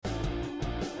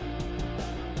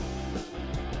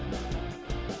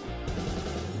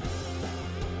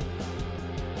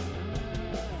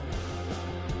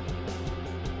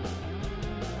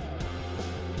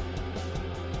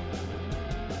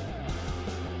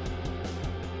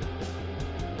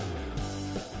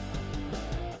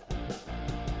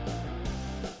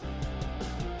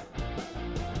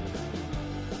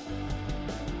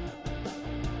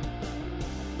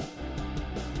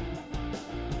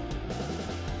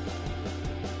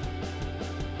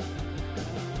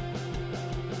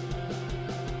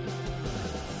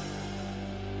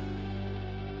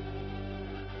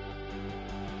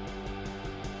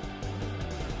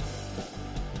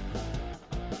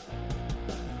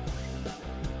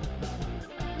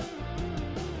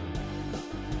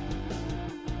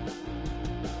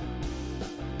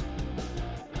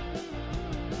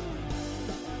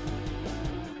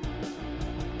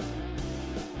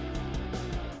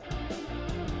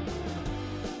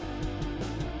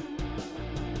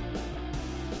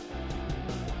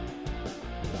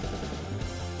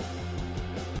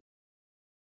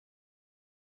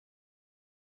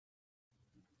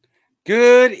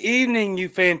Good evening, you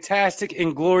fantastic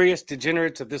and glorious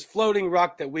degenerates of this floating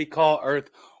rock that we call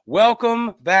Earth.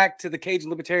 Welcome back to the Cajun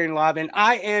Libertarian Live, and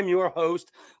I am your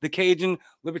host, the Cajun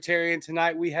Libertarian.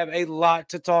 Tonight we have a lot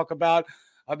to talk about.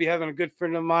 I'll be having a good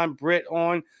friend of mine, Britt,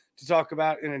 on to talk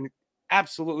about in an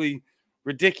absolutely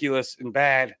ridiculous and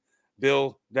bad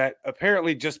bill that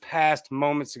apparently just passed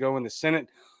moments ago in the Senate,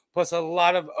 plus a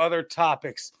lot of other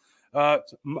topics.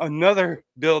 Another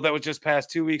bill that was just passed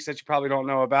 2 weeks that you probably don't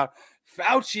know about.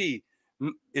 Fauci,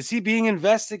 is he being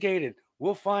investigated?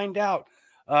 We'll find out.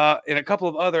 And a couple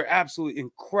of other absolutely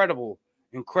incredible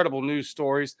news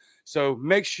stories. So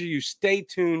make sure you stay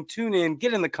tuned, tune in,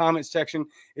 get in the comment section.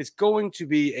 It's going to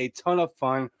be a ton of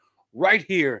fun right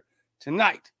here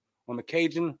tonight on the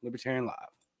Cajun Libertarian Live.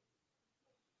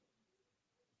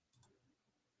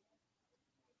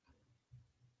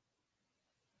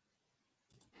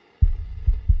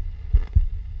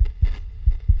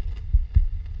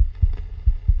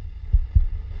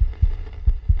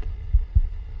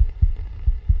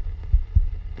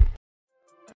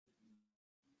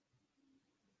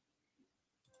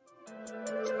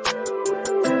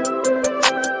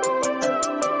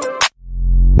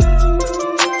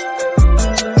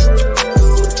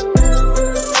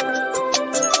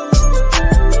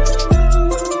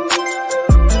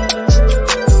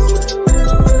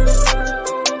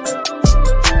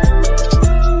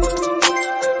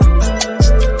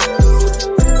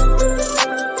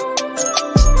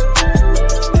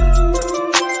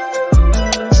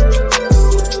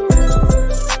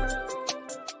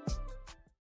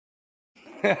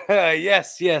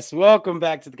 Yes. Welcome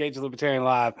back to the Cajun Libertarian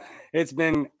Live. It's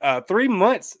been 3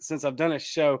 months since I've done a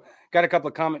show. Got a couple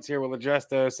of comments here. We'll address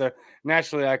those. So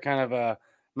naturally, I kind of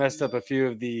messed up a few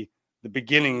of the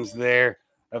beginnings there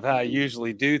of how I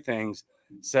usually do things.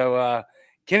 So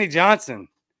Kenny Johnson,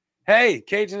 hey,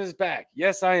 Cajun is back.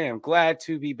 Yes, I am. Glad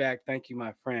to be back. Thank you,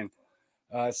 my friend.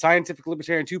 Scientific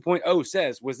Libertarian 2.0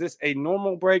 says, was this a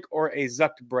normal break or a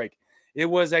zucked break? It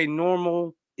was a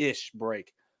normal-ish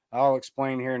break. I'll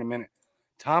explain here in a minute.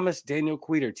 Thomas Daniel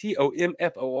Queter,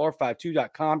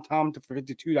 TOMFOR52.com,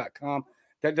 Tom52.com.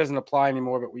 That doesn't apply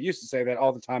anymore, but we used to say that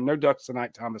all the time. No ducks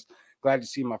tonight, Thomas. Glad to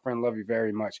see you, my friend. Love you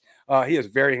very much. He is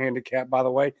very handicapped, by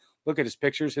the way. Look at his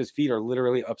pictures. His feet are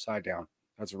literally upside down.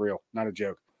 That's real, not a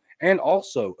joke. And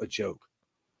also a joke.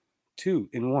 2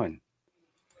 in 1.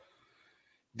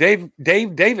 Dave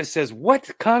Davis says, what?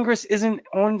 Congress isn't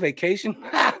on vacation?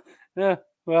 Yeah,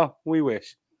 well, we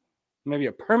wish. Maybe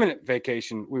a permanent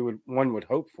vacation one would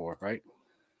hope for, right?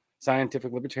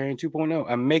 Scientific Libertarian 2.0.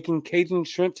 I'm making Cajun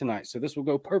shrimp tonight, so this will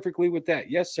go perfectly with that.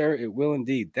 Yes, sir, it will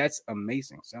indeed. That's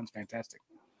amazing. Sounds fantastic.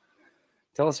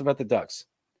 Tell us about the ducks.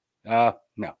 No.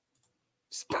 No,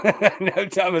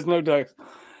 Thomas, no ducks.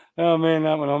 Oh, man,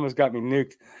 that one almost got me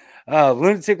nuked.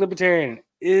 Lunatic Libertarian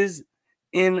is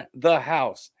in the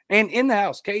house. And in the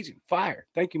house, Cajun, fire.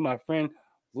 Thank you, my friend.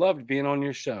 Loved being on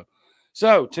your show.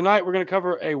 So tonight we're going to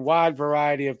cover a wide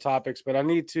variety of topics, but I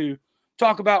need to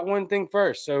talk about one thing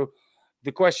first. So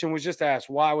the question was just asked,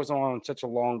 why was I on such a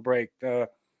long break? There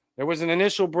was an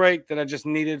initial break that I just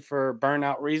needed for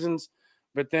burnout reasons.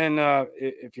 But then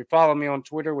if you follow me on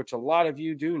Twitter, which a lot of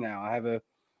you do now,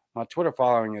 my Twitter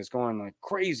following is going like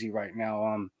crazy right now.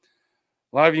 A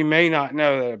lot of you may not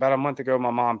know that about a month ago,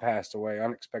 my mom passed away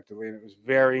unexpectedly. And it was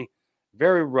very,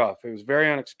 very rough. It was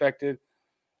very unexpected.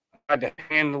 I had to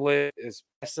handle it as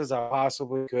best as I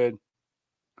possibly could.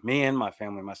 Me and my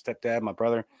family, my stepdad, my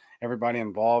brother, everybody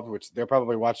involved, which they're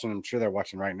probably watching. I'm sure they're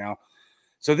watching right now.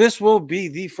 So this will be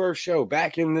the first show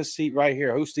back in this seat right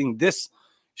here, hosting this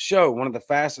show, one of the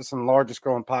fastest and largest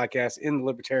growing podcasts in the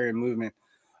libertarian movement.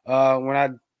 When I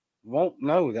won't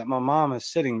know that my mom is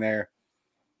sitting there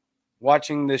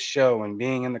watching this show and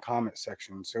being in the comment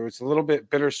section. So it's a little bit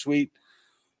bittersweet.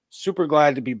 Super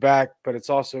glad to be back, but it's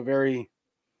also very...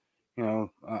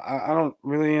 I don't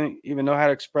really even know how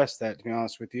to express that, to be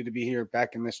honest with you, to be here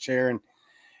back in this chair and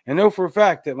know for a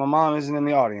fact that my mom isn't in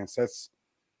the audience. That's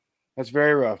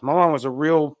very rough. My mom was a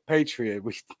real patriot.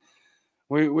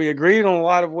 We agreed on a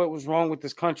lot of what was wrong with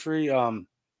this country.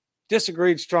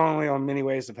 Disagreed strongly on many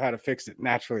ways of how to fix it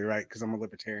naturally, right? Because I'm a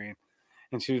libertarian,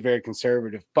 and she was very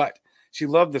conservative. But she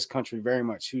loved this country very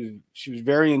much. She was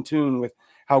very in tune with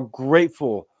how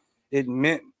grateful it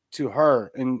meant to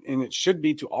her, and it should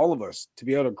be to all of us, to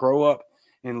be able to grow up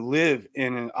and live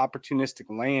in an opportunistic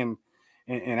land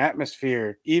and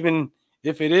atmosphere, even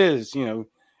if it is,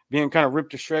 being kind of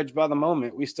ripped to shreds by the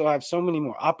moment. We still have so many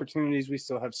more opportunities. We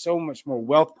still have so much more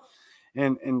wealth,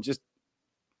 and just,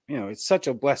 it's such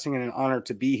a blessing and an honor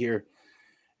to be here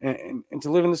and to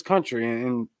live in this country.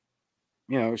 And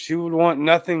she would want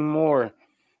nothing more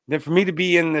than for me to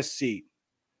be in this seat,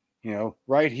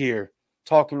 right here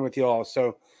talking with y'all.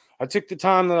 So I took the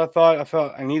time that I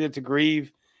felt I needed to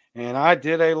grieve, and I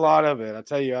did a lot of it. I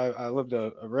tell you, I lived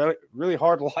a really, really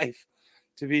hard life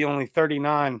to be only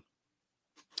 39.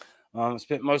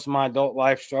 Spent most of my adult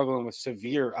life struggling with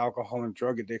severe alcohol and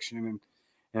drug addiction,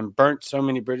 and burnt so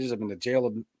many bridges. I've been to jail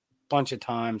a bunch of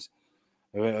times.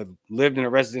 Lived in a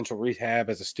residential rehab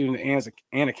as a student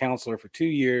and a counselor for 2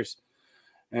 years,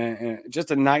 and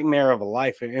just a nightmare of a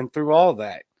life. And through all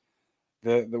that,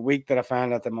 the week that I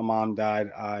found out that my mom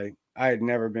died, I had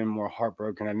never been more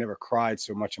heartbroken. I never cried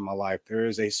so much in my life. There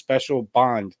is a special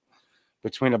bond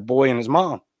between a boy and his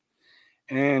mom,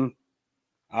 and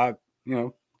I,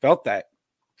 felt that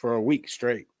for a week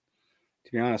straight.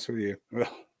 To be honest with you,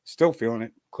 still feeling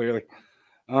it clearly.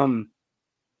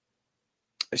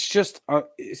 It's just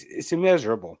it's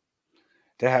immeasurable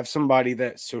to have somebody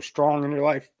that's so strong in your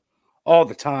life all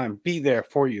the time, be there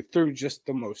for you through just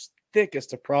the most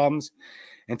thickest of problems,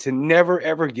 and to never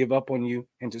ever give up on you,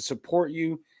 and to support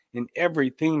you in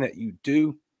everything that you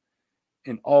do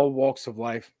in all walks of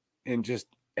life, and just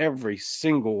every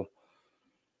single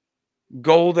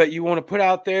goal that you want to put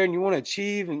out there and you want to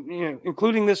achieve, and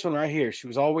including this one right here. She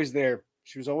was always there.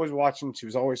 She was always watching. She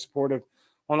was always supportive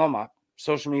on all my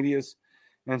social medias.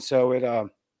 And so it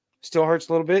still hurts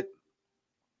a little bit,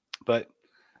 but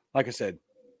like I said,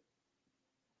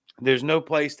 there's no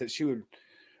place that she would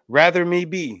rather me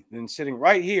be than sitting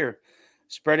right here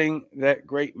spreading that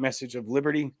great message of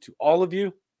liberty to all of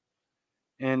you.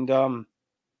 And I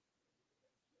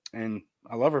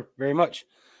love her very much.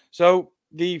 So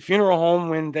the funeral home,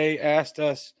 when they asked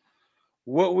us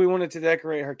what we wanted to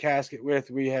decorate her casket with,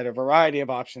 we had a variety of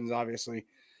options, obviously.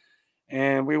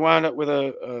 And we wound up with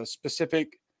a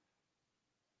specific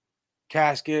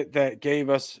casket that gave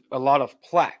us a lot of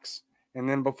plaques. And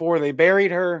then before they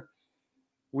buried her,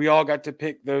 we all got to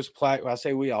pick those plaques. Well, I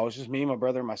say we all, it was just me, my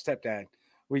brother, and my stepdad.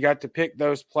 We got to pick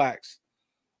those plaques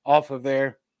off of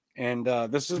there. And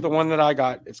this is the one that I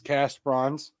got. It's cast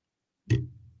bronze.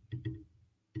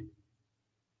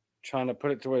 Trying to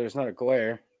put it to where there's not a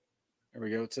glare. There we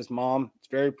go. It says Mom. It's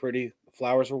very pretty. The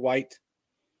flowers are white,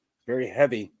 very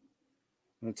heavy,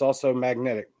 and it's also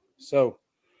magnetic. So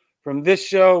from this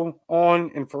show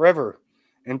on and forever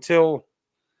until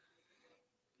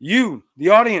you, the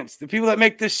audience, the people that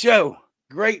make this show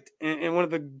great, and one of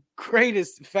the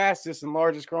greatest, fastest, and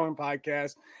largest growing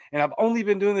podcasts, and I've only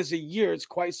been doing this a year. It's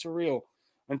quite surreal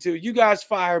until you guys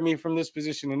fire me from this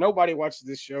position and nobody watches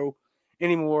this show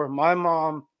anymore. My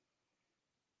mom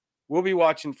will be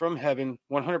watching from heaven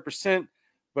 100%,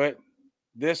 but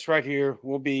this right here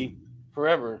will be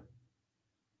forever.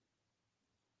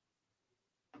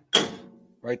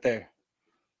 Right there.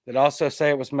 Did I also say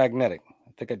it was magnetic?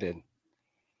 I think I did. Let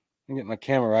me get my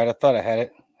camera right. I thought I had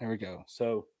it. There we go.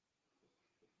 So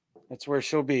that's where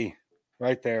she'll be,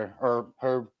 right there. Or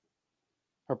her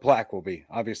plaque will be.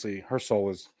 Obviously, her soul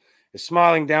is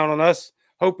smiling down on us,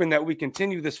 hoping that we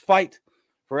continue this fight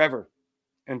forever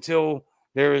until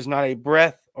there is not a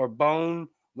breath or bone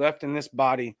left in this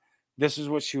body. This is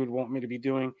what she would want me to be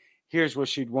doing. Here's what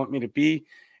she'd want me to be.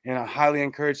 And I highly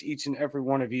encourage each and every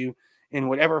one of you, in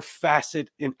whatever facet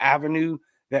and avenue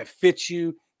that fits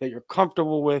you, that you're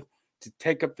comfortable with, to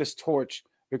take up this torch,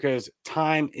 because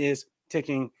time is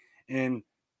ticking. And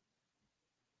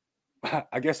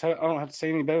I guess I don't have to say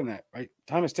any better than that, right?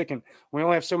 Time is ticking. We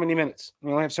only have so many minutes.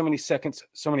 We only have so many seconds,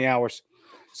 so many hours.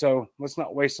 So let's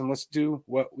not waste them. Let's do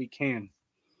what we can.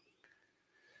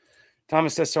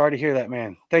 Thomas says, sorry to hear that,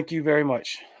 man. Thank you very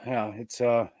much. Yeah,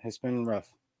 it's been rough.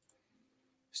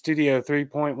 Studio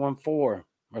 3.14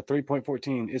 or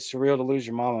 3.14. It's surreal to lose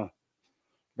your mama.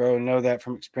 Bro, know that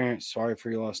from experience. Sorry for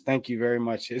your loss. Thank you very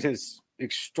much. It is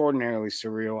extraordinarily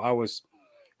surreal. I was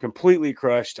completely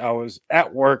crushed. I was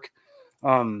at work,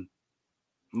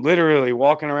 literally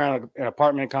walking around an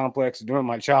apartment complex doing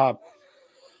my job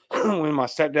when my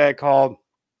stepdad called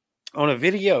on a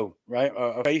video, right?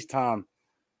 A FaceTime,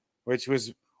 which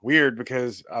was weird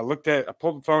because I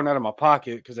pulled the phone out of my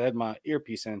pocket because I had my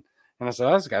earpiece in. And I said,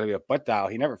 oh, this has got to be a butt dial.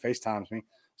 He never FaceTimes me.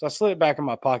 So I slid it back in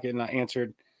my pocket and I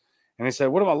answered. And he said,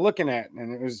 what am I looking at?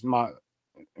 And it was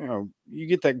you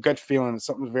get that gut feeling that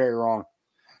something's very wrong.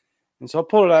 And so I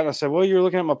pulled it out and I said, well, you're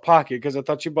looking at my pocket because I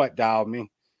thought you butt dialed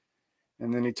me.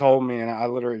 And then he told me, and I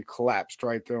literally collapsed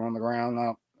right there on the ground.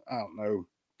 I don't know,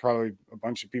 probably a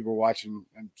bunch of people watching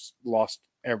and lost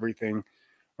everything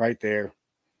right there.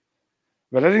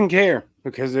 But I didn't care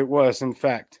because it was, in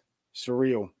fact,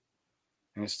 surreal.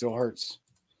 And it still hurts.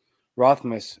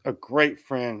 Rothmus, a great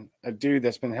friend, a dude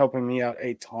that's been helping me out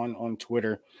a ton on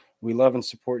Twitter. We love and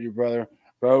support you, brother.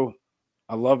 Bro,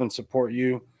 I love and support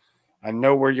you. I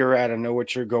know where you're at. I know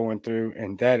what you're going through,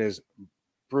 and that is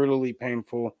brutally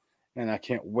painful. And I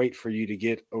can't wait for you to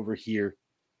get over here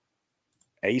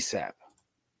ASAP.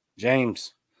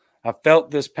 James, I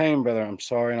felt this pain, brother. I'm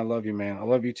sorry, and I love you, man. I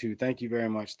love you too. Thank you very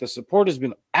much. The support has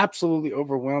been absolutely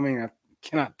overwhelming. I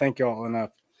cannot thank y'all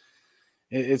enough.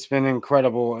 It's been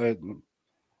incredible.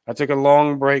 I took a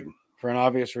long break for an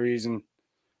obvious reason,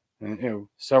 and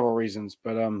several reasons,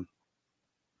 but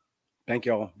thank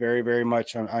y'all very, very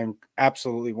much. I'm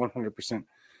absolutely 100%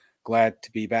 glad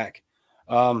to be back.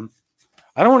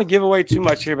 I don't want to give away too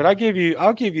much here, but I'll give you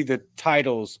the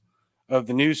titles of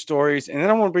the news stories, and then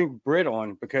I want to bring Britt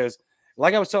on because,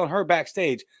 like I was telling her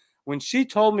backstage, when she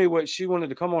told me what she wanted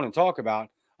to come on and talk about,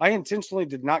 I intentionally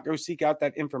did not go seek out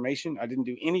that information. I didn't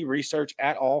do any research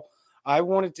at all. I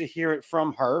wanted to hear it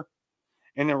from her.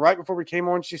 And then right before we came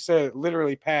on, she said it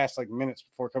literally passed like minutes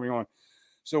before coming on.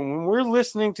 So when we're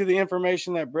listening to the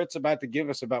information that Britt's about to give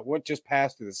us about what just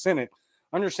passed through the Senate,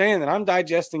 understand that I'm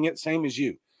digesting it same as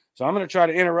you. So I'm going to try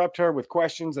to interrupt her with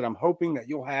questions that I'm hoping that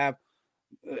you'll have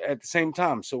at the same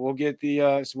time. So we'll get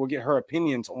her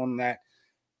opinions on that,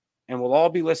 and we'll all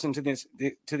be listening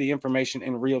to the information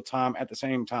in real time at the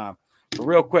same time. But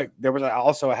real quick, there was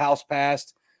also a House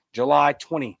passed July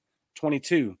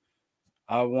 2022.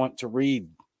 I want to read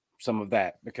some of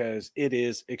that because it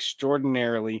is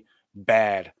extraordinarily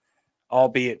bad,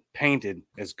 albeit painted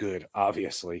as good,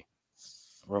 obviously.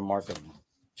 Remarkable.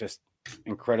 Just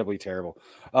incredibly terrible.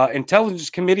 Intelligence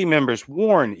committee members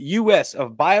warn U.S.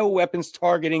 of bioweapons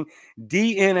targeting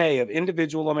DNA of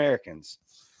individual Americans.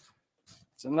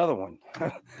 It's another one.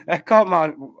 That caught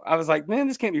my... I was like, man,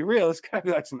 this can't be real. This got to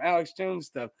be like some Alex Jones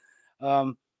stuff.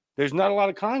 There's not a lot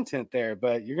of content there,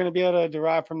 but you're going to be able to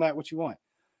derive from that what you want.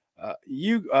 Let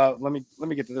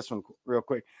me get to this one real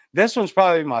quick. This one's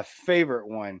probably my favorite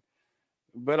one,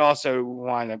 but also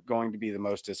wind up going to be the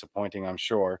most disappointing, I'm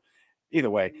sure. Either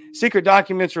way, secret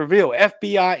documents reveal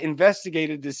FBI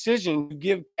investigated decision to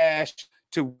give cash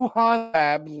to Wuhan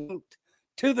lab linked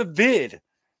to the vid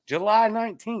July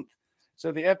 19th.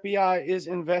 So the FBI is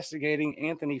investigating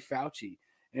Anthony Fauci,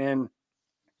 and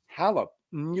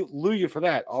hallelujah for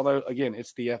that. Although, again,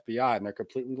 it's the FBI and they're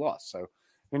completely lost. So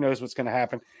who knows what's going to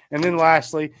happen. And then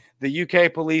lastly, the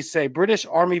UK police say British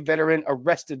Army veteran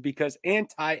arrested because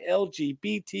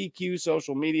anti-LGBTQ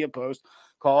social media post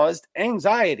caused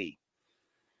anxiety.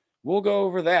 We'll go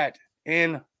over that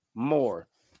and more.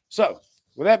 So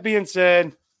with that being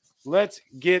said, let's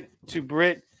get to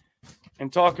Britt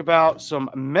and talk about some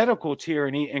medical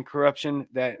tyranny and corruption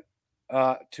that,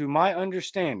 to my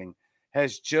understanding,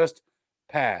 has just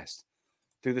passed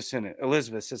through the Senate.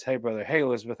 Elizabeth says, hey, brother. Hey,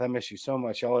 Elizabeth, I miss you so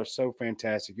much. Y'all are so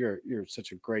fantastic. You're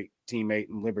such a great teammate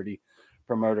and liberty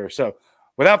promoter. So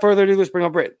without further ado, let's bring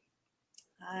on Britt.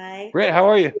 Hi. Britt, how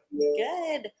are you?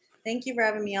 Good. Thank you for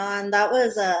having me on. That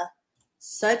was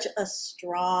such a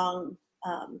strong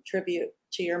tribute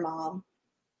to your mom.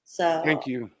 So thank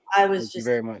you. I was thank just you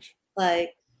very much.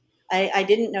 Like, I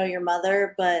didn't know your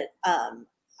mother, but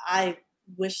I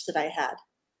wish that I had.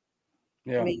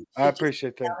 Yeah, I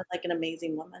appreciate that. Sounded like an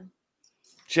amazing woman.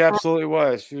 She absolutely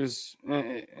was. She was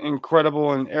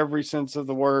incredible in every sense of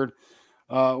the word.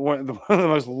 One of the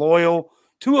most loyal,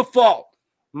 to a fault,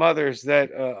 mothers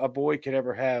that a boy could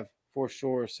ever have, for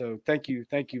sure. So thank you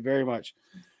very much.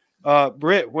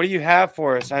 Britt, what do you have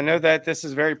for us? I know that this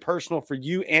is very personal for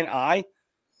you and I.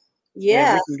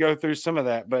 Yeah, and we can go through some of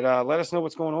that, but let us know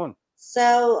what's going on.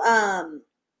 So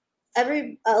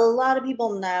a lot of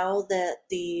people know that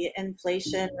the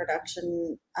Inflation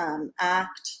Reduction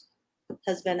Act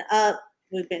has been up.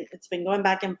 It's been going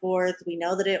back and forth. We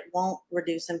know that it won't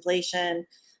reduce inflation,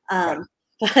 Right.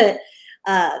 but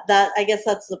that, I guess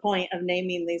that's the point of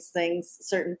naming these things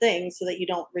certain things, so that you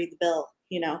don't read the bill.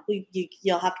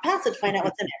 You'll have to pass it to find out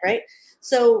what's in it, right?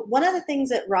 So one of the things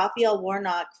that Raphael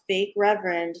Warnock, fake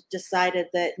reverend, decided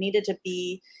that needed to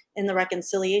be in the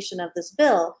reconciliation of this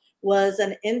bill was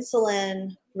an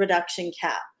insulin reduction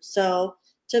cap. So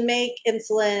to make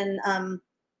insulin,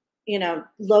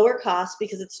 lower cost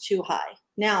because it's too high.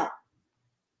 Now,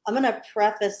 I'm going to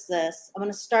preface this. I'm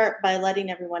going to start by letting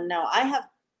everyone know I have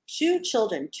two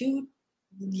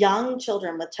young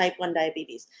children with type 1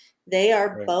 diabetes. They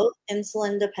are Right. both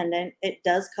insulin dependent. It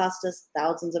does cost us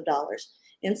thousands of dollars.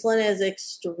 Insulin is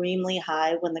extremely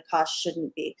high when the cost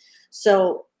shouldn't be.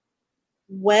 So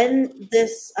when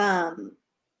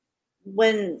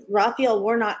when Raphael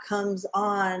Warnock comes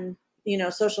on,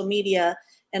 social media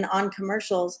and on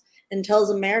commercials and tells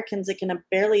Americans that can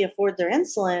barely afford their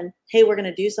insulin, hey, we're going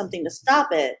to do something to stop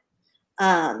it.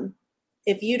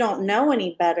 If you don't know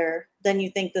any better, then you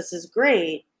think this is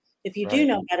great. If you do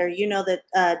know better, you know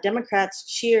that Democrats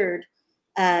cheered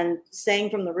and sang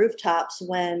from the rooftops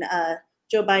when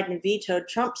Joe Biden vetoed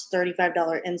Trump's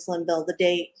 $35 insulin bill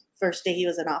the first day he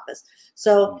was in office.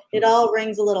 So it all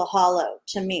rings a little hollow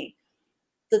to me.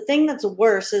 The thing that's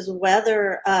worse is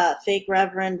whether fake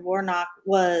Reverend Warnock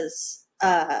was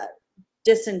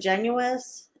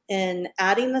disingenuous in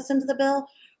adding this into the bill,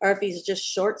 or if he's just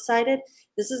short-sighted.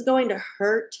 This is going to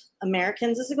hurt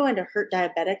Americans. This is going to hurt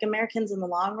diabetic Americans in the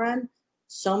long run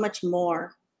so much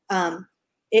more.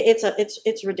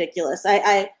 It's ridiculous.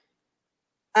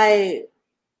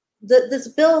 This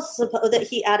bill that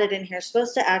he added in here is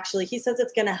supposed to actually, he says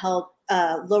it's going to help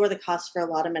lower the cost for a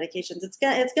lot of medications. It's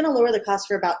going to lower the cost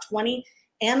for about 20,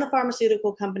 and the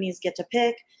pharmaceutical companies get to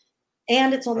pick,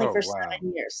 and it's only for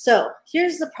 7 years. So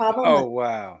here's the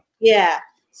problem. Yeah.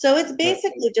 So it's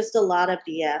basically just a lot of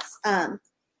BS.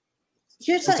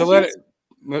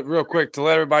 Real quick, to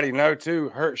let everybody know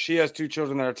too, she has 2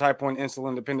 children that are type 1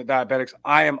 insulin dependent diabetics.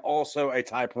 I am also a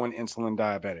type 1 insulin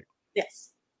diabetic. Yes.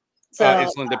 So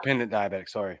insulin dependent diabetic,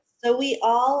 sorry. So we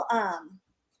all,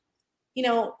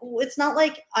 it's not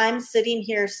like I'm sitting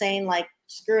here saying like,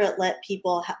 screw it, let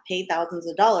people pay thousands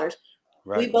of dollars.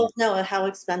 Right. We both know how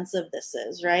expensive this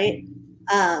is, right?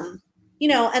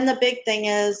 And the big thing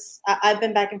is I've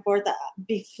been back and forth.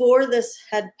 Before this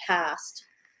had passed,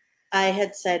 I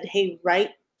had said, hey,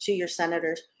 write to your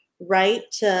senators, write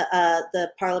to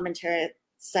the parliamentary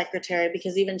secretary,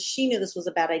 because even she knew this was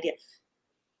a bad idea.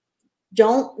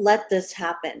 Don't let this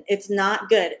happen. It's not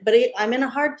good. But I'm in a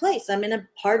hard place. I'm in a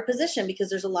hard position because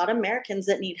there's a lot of Americans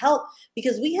that need help,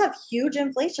 because we have huge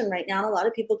inflation right now and a lot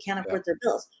of people can't afford their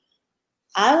bills.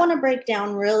 I want to break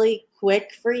down really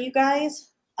quick for you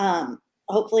guys.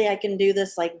 Hopefully I can do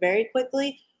this like very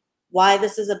quickly, why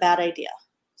this is a bad idea.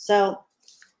 So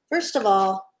first of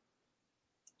all,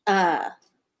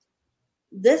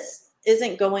 this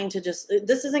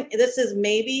is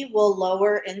maybe will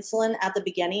lower insulin at the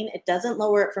beginning. It doesn't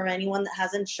lower it for anyone that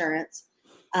has insurance.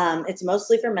 It's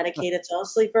mostly for Medicaid. It's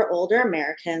mostly for older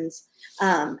Americans.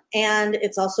 And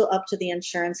it's also up to the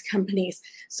insurance companies.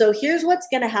 So here's what's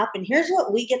going to happen. Here's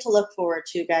what we get to look forward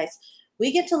to, guys.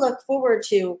 We get to look forward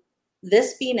to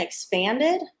this being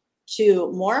expanded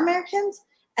to more Americans.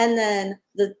 And then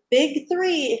the big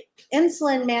 3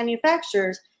 insulin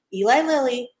manufacturers, Eli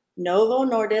Lilly, Novo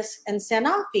Nordisk, and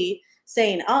Sanofi,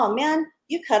 saying, oh man,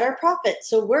 you cut our profit,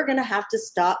 so we're going to have to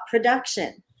stop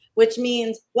production, which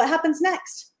means what happens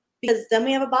next? Because then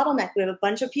we have a bottleneck. We have a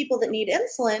bunch of people that need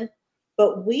insulin,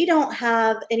 but we don't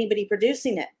have anybody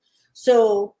producing it.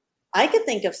 So I could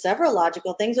think of several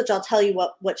logical things, which I'll tell you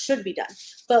what should be done.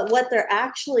 But what they're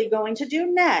actually going to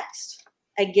do next,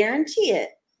 I guarantee it,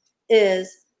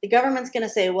 is the government's going to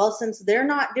say, well, since they're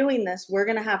not doing this, we're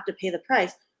going to have to pay the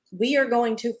price. We are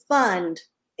going to fund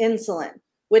insulin,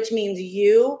 which means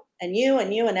you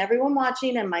and everyone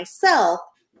watching and myself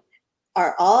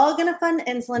are all going to fund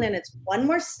insulin. And it's one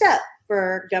more step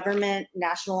for government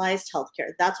nationalized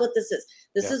healthcare. That's what this is.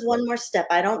 This is one more step.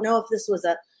 I don't know if this was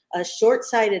a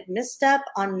short-sighted misstep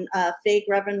on fake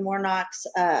Reverend Warnock's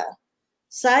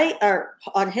site or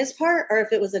on his part, or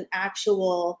if it was an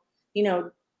actual,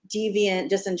 deviant,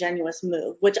 disingenuous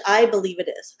move, which I believe it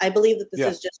is. I believe that this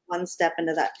is just one step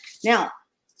into that. Now,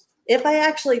 if I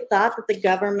actually thought that the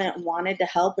government wanted to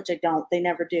help, which I don't, they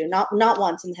never do. Not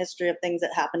once in the history of things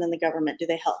that happen in the government do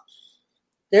they help.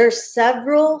 There are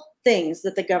several things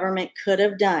that the government could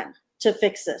have done to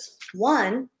fix this.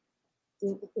 One,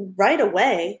 right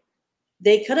away,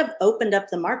 they could have opened up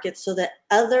the market so that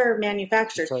other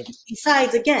manufacturers,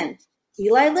 besides, again,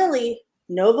 Eli Lilly,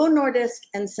 Novo Nordisk,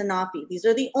 and Sanofi. These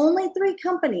are the only 3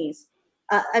 companies.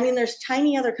 There's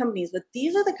tiny other companies, but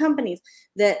these are the companies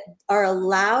that are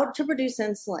allowed to produce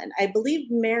insulin. I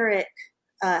believe Merrick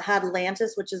had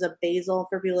Lantus, which is a basal,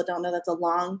 for people that don't know, that's a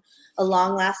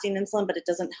long-lasting insulin, but it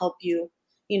doesn't help you,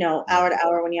 hour to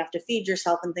hour when you have to feed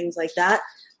yourself and things like that.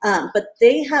 But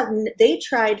they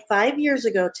tried 5 years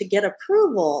ago to get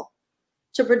approval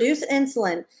to produce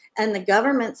insulin, and the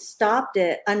government stopped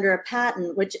it under a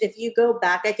patent, which if you go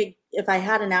back, if I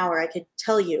had an hour, I could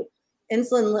tell you.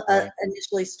 Insulin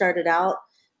initially started out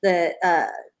that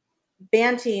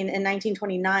Banting in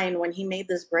 1929, when he made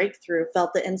this breakthrough,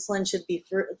 felt that insulin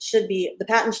the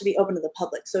patent should be open to the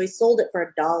public. So he sold it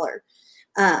for $1.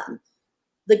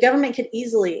 The government could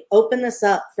easily open this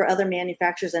up for other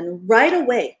manufacturers, and right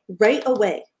away,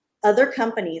 other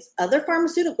companies, other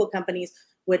pharmaceutical companies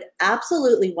would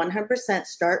absolutely 100%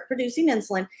 start producing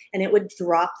insulin, and it would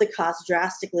drop the cost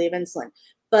drastically of insulin.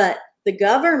 But the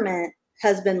government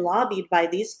has been lobbied by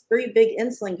these 3 big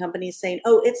insulin companies saying,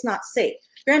 oh, it's not safe.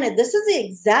 Granted, this is the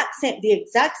exact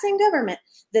same government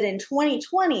that in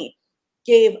 2020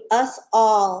 gave us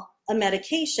all a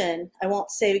medication. I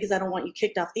won't say because I don't want you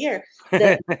kicked off the air.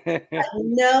 That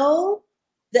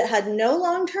had no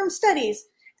long-term studies,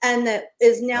 and that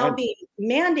is now being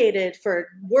mandated for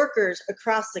workers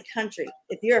across the country.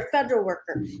 If you're a federal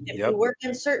worker, if you work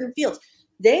in certain fields,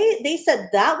 they said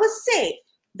that was safe,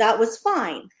 that was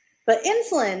fine. But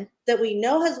insulin that we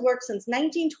know has worked since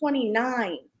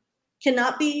 1929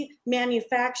 cannot be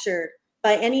manufactured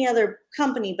by any other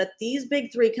company but these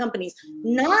big three companies.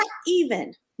 Not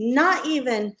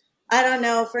even, I don't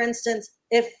know, for instance,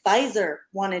 if Pfizer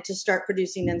wanted to start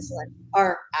producing insulin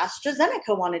or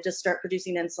AstraZeneca wanted to start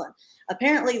producing insulin.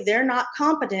 Apparently, they're not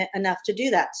competent enough to do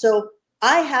that. So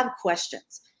I have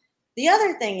questions. The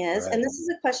other thing is, and this is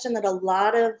a question that a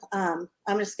lot of,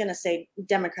 I'm just going to say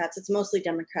Democrats, it's mostly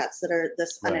Democrats that are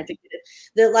this uneducated,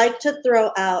 that like to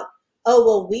throw out, oh,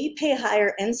 well, we pay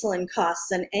higher insulin costs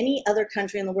than any other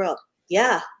country in the world.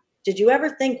 Yeah. Did you ever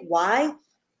think why?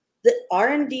 The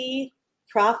R&D,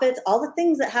 profits, all the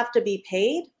things that have to be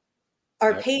paid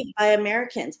are paid by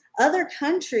Americans. Other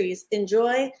countries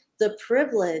enjoy the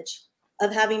privilege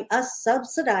of having us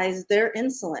subsidize their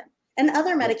insulin and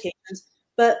other medications,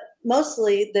 but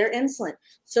mostly their insulin.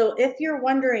 So if you're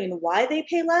wondering why they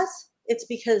pay less, it's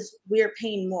because we're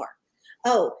paying more.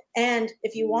 Oh, and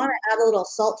if you want to add a little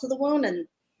salt to the wound, and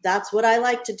that's what I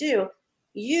like to do,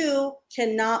 you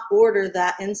cannot order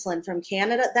that insulin from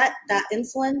Canada. That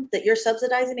insulin that you're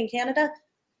subsidizing in Canada,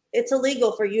 it's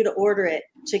illegal for you to order it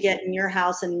to get in your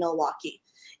house in Milwaukee.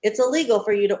 It's illegal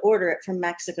for you to order it from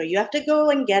Mexico. You have to go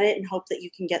and get it and hope that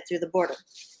you can get through the border.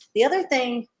 The other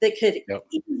thing that could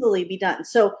easily be done.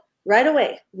 So right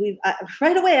away,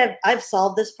 I've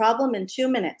solved this problem in 2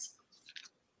 minutes.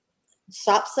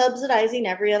 Stop subsidizing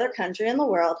every other country in the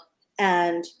world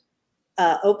and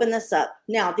open this up.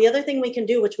 Now, the other thing we can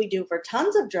do, which we do for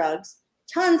tons and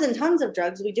tons of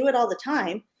drugs, we do it all the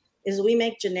time, is we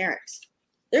make generics.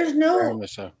 There's no,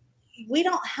 we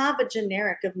don't have a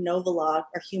generic of Novolog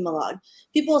or Humalog.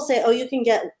 People will say, oh, you can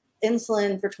get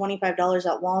insulin for $25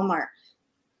 at Walmart.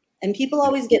 And people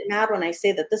always get mad when I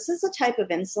say that this is a type of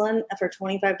insulin for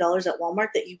 $25 at Walmart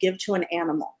that you give to an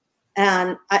animal.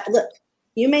 And look,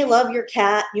 you may love your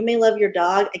cat, you may love your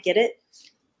dog, I get it.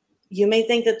 You may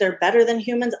think that they're better than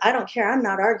humans. I don't care. I'm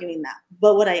not arguing that.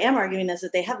 But what I am arguing is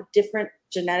that they have a different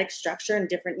genetic structure and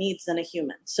different needs than a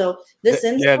human. So this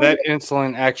insulin. Yeah, that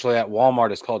insulin actually at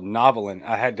Walmart is called Novolin.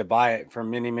 I had to buy it for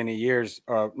many, many years,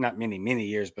 or not many, many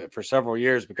years, but for several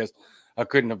years because I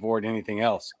couldn't afford anything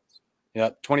else. Yeah,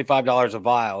 $25 a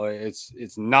vial. It's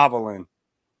Novolin.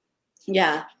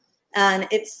 Yeah. And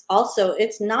it's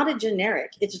not a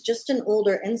generic. It's just an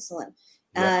older insulin.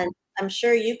 And I'm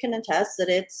sure you can attest that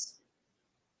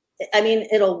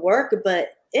it'll work,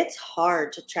 but it's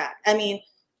hard to track. I mean,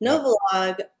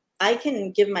 Novolog, I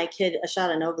can give my kid a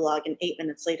shot of Novolog and 8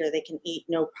 minutes later they can eat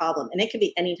no problem. And it could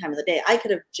be any time of the day. I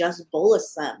could have just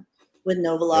bolused them with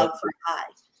Novolog for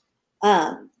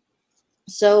high.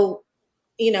 So,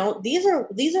 these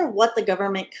are what the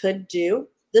government could do.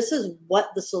 This is what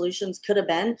the solutions could have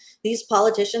been. These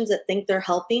politicians that think they're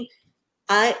helping,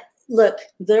 look,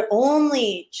 their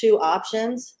only two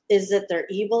options is that they're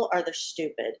evil or they're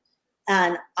stupid.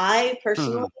 And I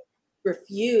personally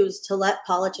refuse to let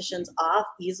politicians off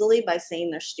easily by saying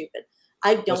they're stupid.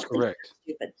 I don't think they're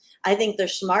stupid. I think they're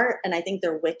smart, and I think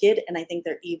they're wicked, and I think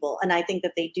they're evil. And I think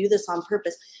that they do this on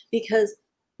purpose because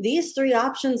these three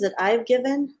options that I've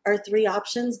given are three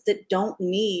options that don't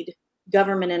need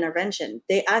government intervention.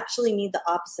 They actually need the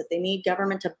opposite. They need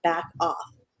government to back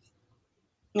off.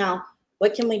 Now,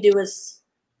 what can we do as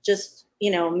just,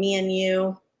 me and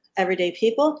you, everyday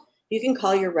people? You can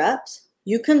call your reps.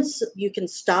 You can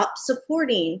stop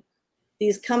supporting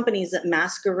these companies that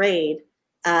masquerade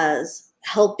as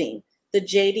helping. The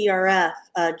JDRF,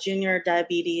 Junior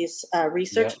Diabetes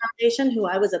Research Foundation, who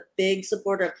I was a big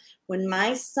supporter of. When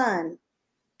my son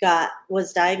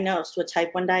was diagnosed with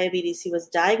type 1 diabetes, he was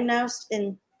diagnosed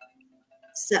in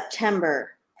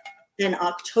September. In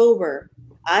October,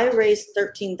 I raised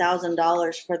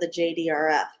 $13,000 for the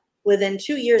JDRF. Within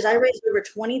 2 years, I raised over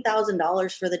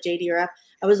 $20,000 for the JDRF.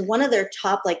 I was one of their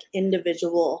top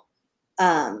individual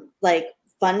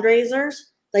fundraisers.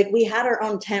 We had our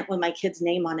own tent with my kid's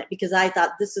name on it because I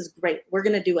thought this is great. We're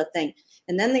going to do a thing.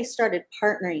 And then they started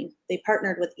partnering. They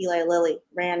partnered with Eli Lilly,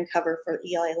 ran cover for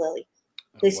Eli Lilly.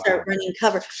 They start running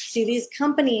cover. See, these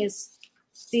companies,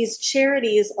 these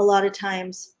charities, a lot of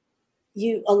times,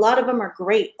 a lot of them are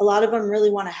great. A lot of them really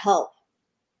want to help.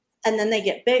 And then they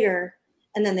get bigger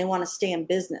and then they want to stay in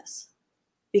business.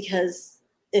 Because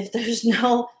if there's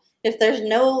no If there's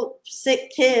no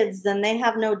sick kids, then they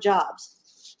have no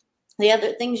jobs. The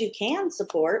other things you can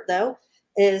support, though,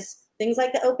 is things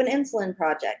like the Open Insulin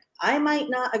Project. I might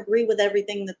not agree with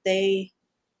everything that they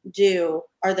do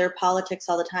or their politics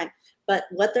all the time, but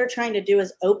what they're trying to do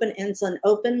is open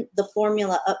the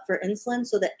formula up for insulin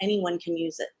so that anyone can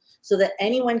use it, so that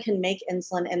anyone can make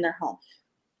insulin in their home.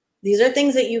 These are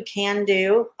things that you can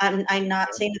do. I'm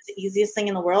not saying it's the easiest thing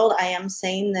in the world. I am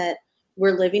saying that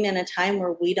we're living in a time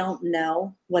where we don't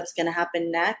know what's going to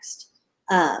happen next.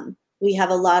 We have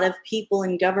a lot of people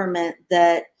in government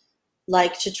that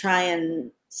like to try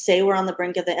and say we're on the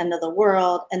brink of the end of the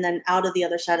world, and then out of the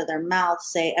other side of their mouth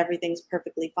say everything's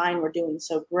perfectly fine, we're doing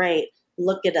so great,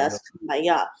 look at us,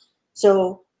 kumbaya.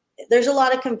 So there's a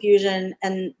lot of confusion,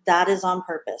 and that is on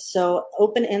purpose. So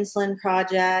Open Insulin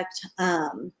Project,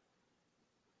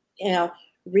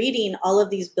 reading all of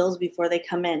these bills before they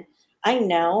come in. I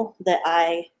know that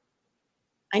I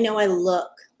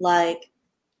look like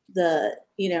the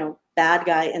bad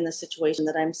guy in the situation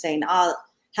that I'm saying,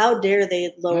 how dare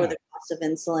they lower the cost of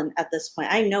insulin at this point?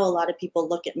 I know a lot of people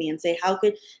look at me and say, how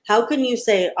can you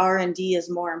say R&D is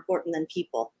more important than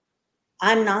people?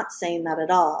 I'm not saying that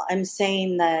at all. I'm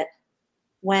saying that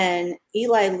when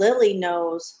Eli Lilly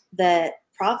knows that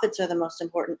profits are the most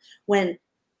important, when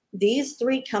these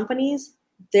three companies,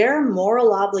 their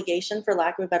moral obligation, for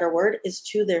lack of a better word, is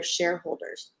to their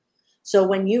shareholders. So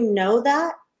when you know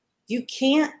that, you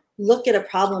can't look at a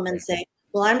problem and say,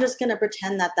 well, I'm just going to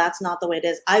pretend that that's not the way it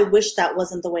is. I wish that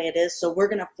wasn't the way it is, so we're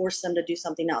going to force them to do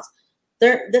something else.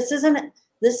 This isn't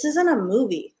a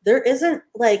movie. There isn't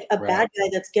like a bad guy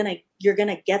you're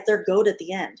going to get their goat at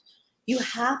the end. You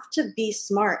have to be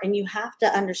smart, and you have to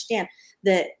understand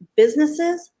that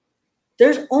businesses,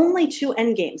 there's only two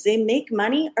end games. They make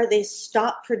money or they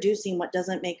stop producing what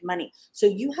doesn't make money. So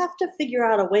you have to figure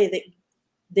out a way that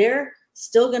they're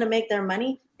still going to make their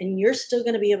money and you're still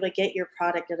going to be able to get your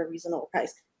product at a reasonable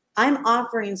price. I'm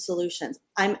offering solutions.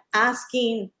 I'm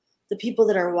asking the people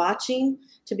that are watching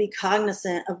to be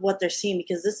cognizant of what they're seeing,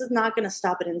 because this is not going to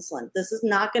stop at insulin. This is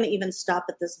not going to even stop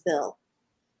at this bill.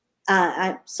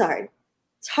 I'm sorry.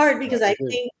 It's hard because I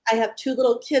think I have two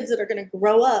little kids that are going to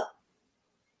grow up,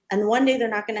 and one day they're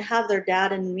not going to have their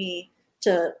dad and me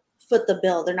to foot the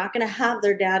bill. They're not going to have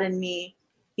their dad and me,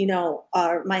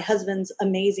 my husband's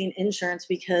amazing insurance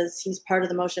because he's part of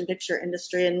the motion picture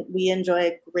industry and we enjoy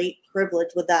a great privilege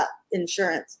with that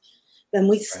insurance. And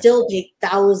we still pay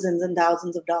thousands and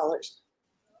thousands of dollars.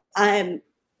 I'm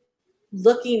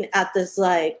looking at this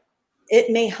like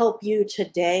it may help you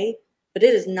today, but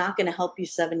it is not going to help you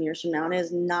 7 years from now. And it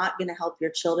is not going to help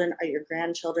your children or your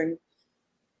grandchildren.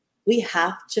 We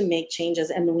have to make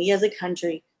changes, and we as a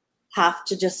country have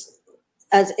to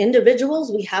as individuals,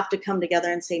 we have to come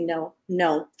together and say, no,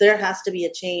 there has to be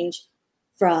a change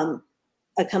from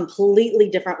a completely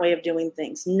different way of doing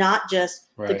things, not just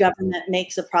the government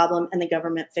makes a problem and the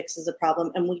government fixes a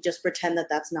problem, and we just pretend that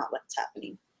that's not what's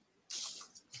happening.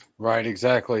 Right,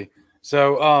 exactly.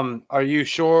 So are you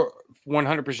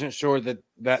 100% sure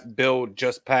that bill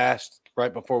just passed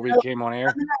right before we came on air?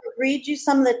 I'm going to read you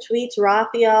some of the tweets.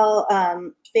 Raphael,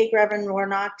 fake Reverend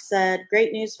Warnock said,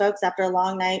 great news, folks. After a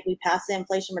long night, we passed the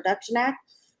Inflation Reduction Act,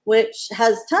 which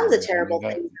has tons of terrible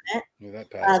things in it. Yeah, that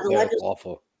passed. That's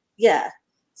awful. Yeah.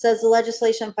 Says the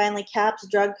legislation finally caps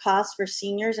drug costs for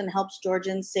seniors and helps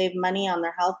Georgians save money on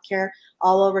their health care,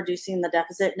 all while reducing the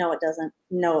deficit. No, it doesn't.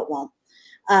 No, it won't.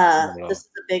 This is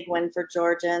a big win for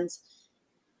Georgians.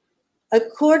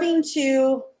 According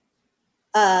to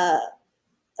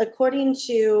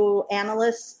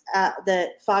analysts that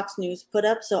Fox News put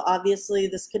up, so obviously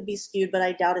this could be skewed, but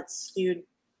I doubt it's skewed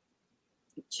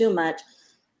too much.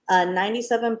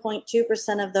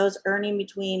 97.2% of those earning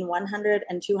between 100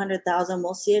 and 200,000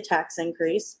 will see a tax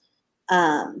increase.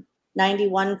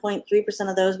 91.3%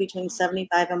 of those between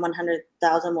 75 and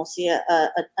 100,000 will see a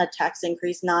tax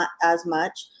increase, not as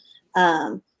much.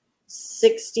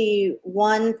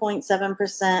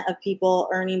 61.7% of people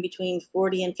earning between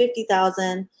 40 and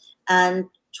 50,000, and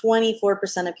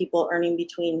 24% of people earning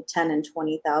between 10 and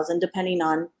 20,000, depending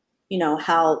on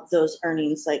how those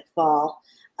earnings fall.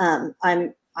 I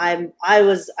knew I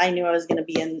was going to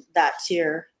be in that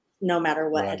tier no matter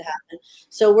what had happened.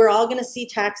 So we're all going to see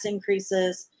tax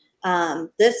increases.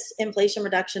 This Inflation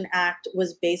Reduction Act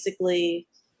was basically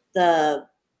the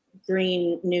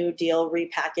Green New Deal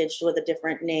repackaged with a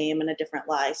different name and a different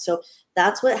lie. So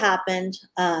that's what happened.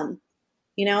 I'd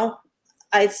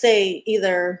say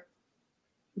either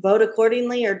vote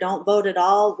accordingly or don't vote at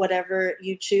all, whatever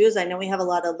you choose. I know we have a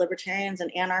lot of libertarians and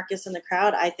anarchists in the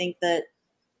crowd. I think that,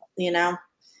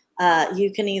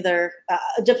 You can either,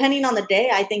 depending on the day,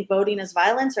 I think voting is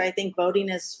violence, or I think voting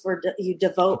is for you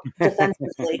to vote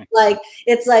defensively.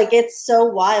 It's so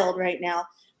wild right now.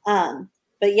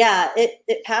 But yeah,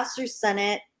 it passed through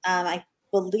Senate. I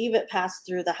believe it passed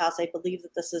through the House. I believe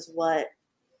that this is what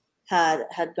had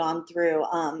gone through.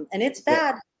 And it's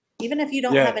bad. Even if you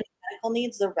don't have any medical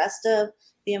needs, the rest of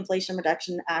the Inflation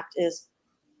Reduction Act is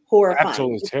horrifying.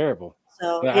 Absolutely terrible.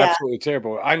 So yeah, absolutely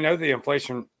terrible. I know the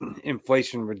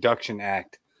Inflation Reduction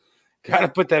Act. Got to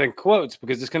put that in quotes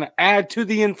because it's going to add to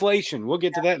the inflation. We'll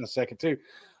get to that in a second too.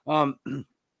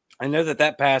 I know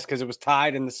that passed because it was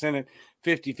tied in the Senate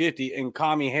 50-50, and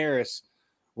Kamala Harris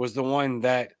was the one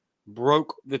that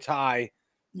broke the tie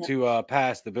to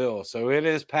pass the bill. So it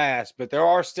is passed, but there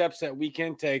are steps that we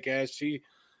can take, as she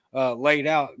laid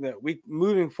out, that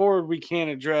moving forward, we can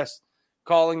address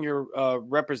calling your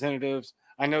representatives.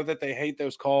 I know that they hate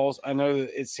those calls. I know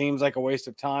that it seems like a waste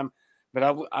of time,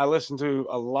 but I listen to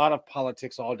a lot of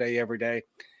politics all day, every day,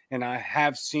 and I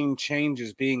have seen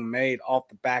changes being made off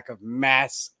the back of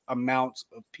mass amounts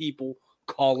of people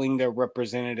calling their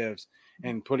representatives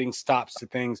and putting stops to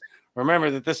things. Remember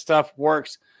that this stuff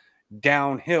works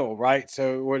downhill, right?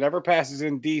 So whatever passes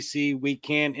in DC, we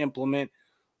can implement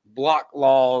block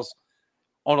laws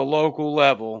on a local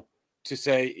level to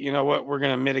say, you know what, we're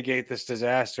going to mitigate this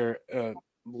disaster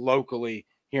locally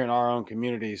here in our own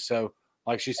communities. So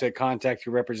like she said, contact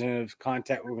your representatives,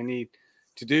 contact what we need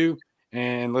to do,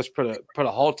 and let's put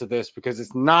a halt to this, because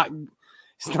it's not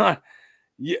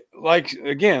like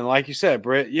you said,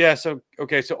 Britt. Yeah. So,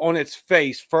 okay. So on its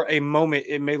face, for a moment,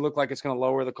 it may look like it's going to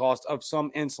lower the cost of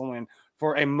some insulin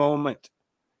for a moment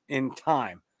in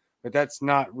time, but that's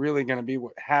not really going to be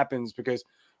what happens, because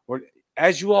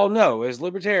as you all know, as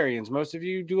libertarians, most of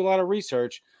you do a lot of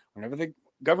research. Whenever the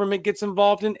government gets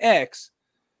involved in X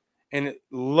and it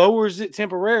lowers it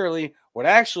temporarily, what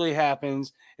actually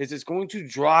happens is it's going to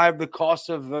drive the cost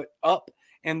of it up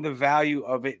and the value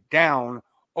of it down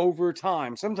over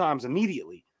time, sometimes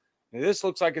immediately. Now, this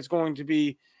looks like it's going to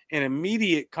be an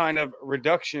immediate kind of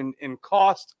reduction in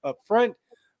cost up front,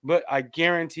 but I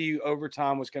guarantee you over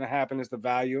time what's going to happen is the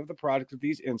value of the product of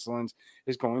these insulins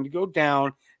is going to go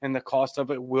down and the cost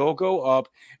of it will go up,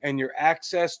 and your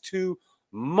access to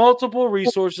multiple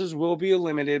resources will be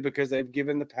limited because they've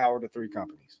given the power to 3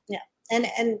 companies. Yeah.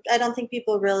 And I don't think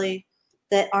people really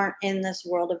that aren't in this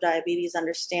world of diabetes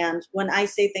understand. When I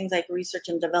say things like research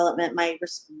and development, my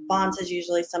response is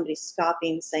usually somebody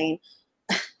scoffing, saying,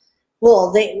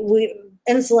 well,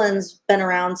 insulin's been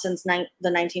around since the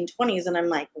 1920s. And I'm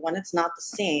like, one, it's not the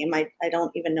same. I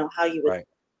don't even know how you would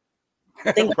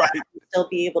think that you'd still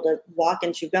be able to walk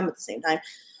and chew gum at the same time.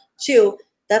 2,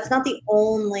 that's not the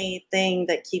only thing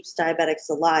that keeps diabetics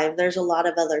alive. There's a lot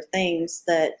of other things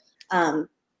that,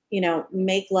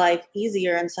 make life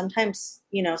easier and sometimes,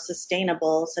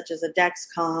 sustainable, such as a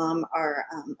Dexcom or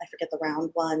I forget the round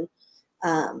one,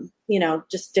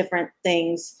 just different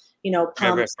things, pumps. I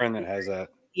have a friend that has that.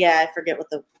 Yeah, I forget what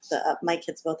the my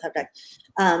kids both have Dex.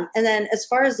 And then as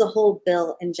far as the whole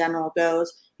bill in general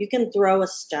goes, you can throw a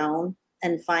stone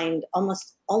and find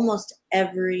almost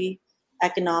every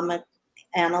economic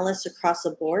analyst across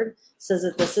the board says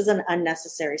that this is an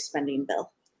unnecessary spending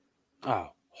bill. Oh,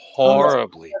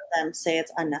 horribly. Almost all of them say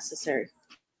it's unnecessary.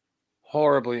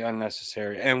 Horribly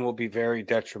unnecessary, and will be very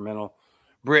detrimental.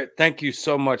 Britt, thank you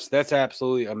so much. That's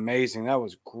absolutely amazing. That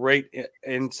was great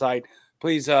insight.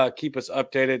 Please keep us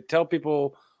updated. Tell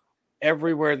people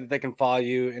everywhere that they can follow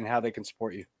you and how they can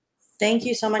support you. Thank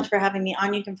you so much for having me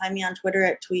on. You can find me on Twitter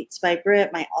at Tweets by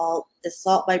Britt. My alt is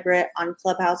Salt by Britt. On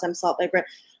Clubhouse, I'm Salt by Britt.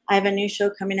 I have a new show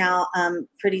coming out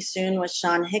pretty soon with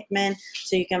Sean Hickman,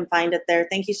 so you can find it there.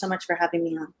 Thank you so much for having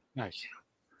me on. Nice.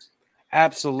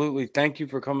 Absolutely. Thank you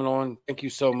for coming on. Thank you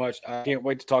so much. I can't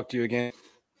wait to talk to you again.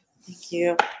 Thank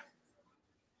you.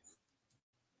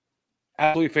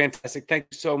 Absolutely fantastic. Thank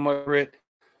you so much, Britt.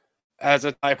 As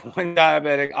a type 1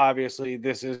 diabetic, obviously,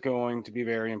 this is going to be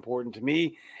very important to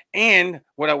me. And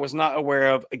what I was not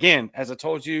aware of, again, as I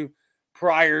told you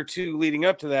prior to leading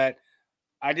up to that,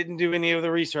 I didn't do any of the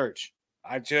research.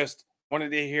 I just wanted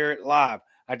to hear it live.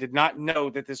 I did not know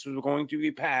that this was going to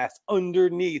be passed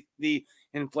underneath the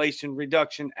Inflation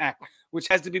Reduction Act, which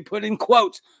has to be put in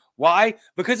quotes. Why?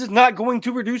 Because it's not going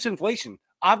to reduce inflation.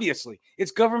 Obviously,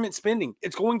 it's government spending.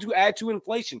 It's going to add to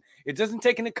inflation. It doesn't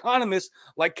take an economist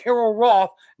like Carol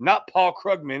Roth, not Paul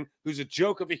Krugman, who's a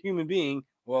joke of a human being.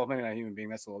 Well, maybe not a human being.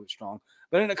 That's a little bit strong.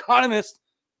 But an economist,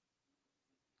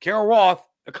 Carol Roth,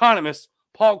 economist,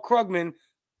 Paul Krugman,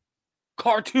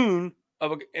 cartoon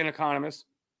of an economist.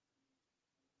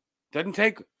 Doesn't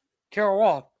take Carol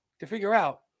Roth to figure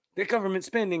out that government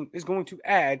spending is going to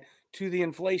add to the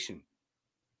inflation.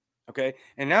 Okay.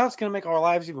 And now it's going to make our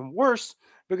lives even worse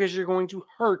because you're going to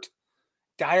hurt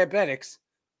diabetics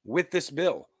with this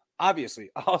bill. Obviously,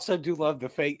 I also do love the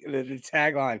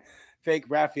tagline, fake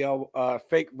Raphael,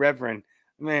 fake Reverend.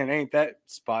 Man, ain't that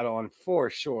spot on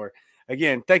for sure.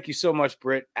 Again, thank you so much,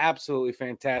 Britt. Absolutely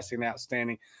fantastic and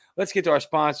outstanding. Let's get to our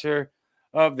sponsor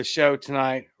of the show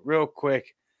tonight real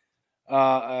quick.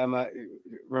 Remember,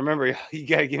 you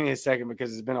got to give me a second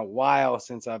because it's been a while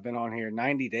since I've been on here.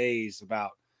 90 days,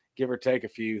 about give or take a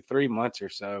few, 3 months or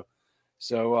so.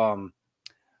 So,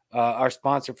 our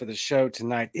sponsor for the show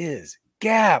tonight is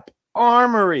Gap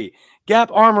Armory. Gap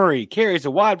Armory carries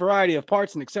a wide variety of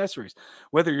parts and accessories.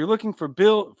 Whether you're looking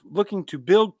to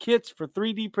build kits for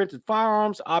 3D printed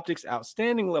firearms, optics,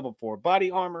 outstanding level 4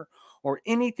 body armor, or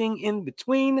anything in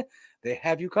between, they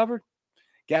have you covered.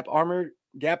 Gap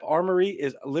Armory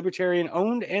is Libertarian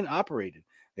owned and operated.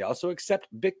 They also accept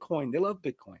Bitcoin. They love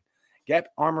Bitcoin. Gap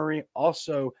Armory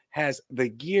also has the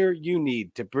gear you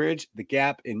need to bridge the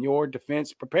gap in your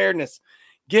defense preparedness.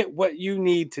 Get what you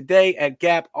need today at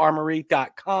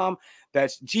gaparmory.com.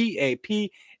 That's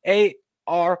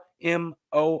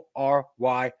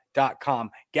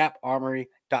GAPARMORY.com.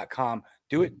 Gaparmory.com.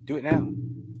 Do it now.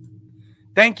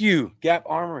 Thank you, Gap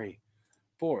Armory,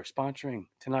 for sponsoring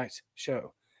tonight's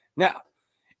show. Now,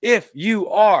 if you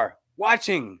are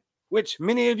watching, which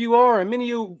many of you are, and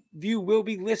many of you will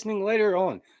be listening later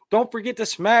on, don't forget to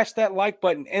smash that like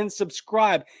button and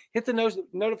subscribe. Hit the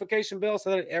notification bell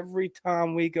so that every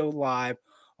time we go live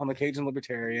on the Cajun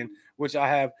Libertarian, which I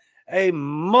have a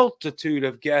multitude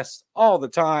of guests all the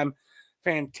time,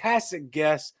 fantastic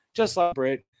guests, just like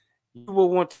Britt, you will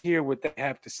want to hear what they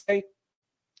have to say,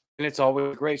 and it's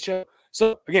always a great show.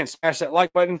 So, again, smash that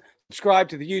like button, subscribe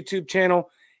to the YouTube channel,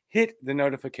 hit the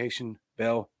notification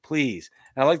bell, please.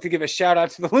 And I'd like to give a shout out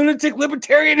to the Lunatic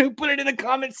Libertarian who put it in the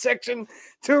comment section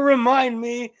to remind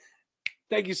me.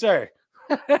 Thank you, sir.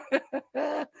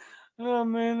 Oh,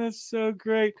 man, that's so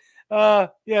great.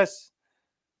 Yes,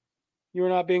 you are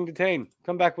not being detained.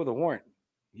 Come back with a warrant.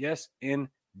 Yes,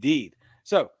 indeed.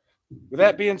 So, with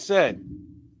that being said,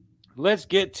 let's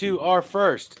get to our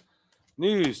first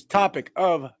news topic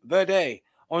of the day.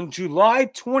 On July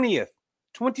 20th,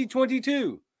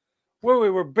 2022, where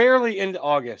we were barely into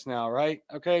August now, right?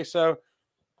 Okay, so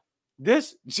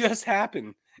this just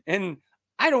happened, and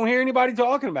I don't hear anybody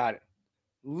talking about it.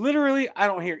 Literally, I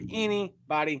don't hear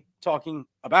anybody talking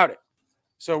about it.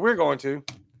 So I'm going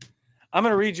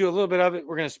to read you a little bit of it.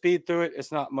 We're going to speed through it.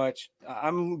 It's not much.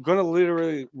 I'm going to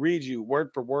literally read you word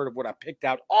for word of what I picked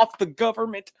out off the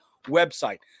government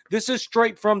website. This is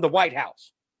straight from the White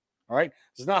House. All right.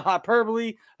 This is not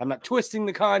hyperbole. I'm not twisting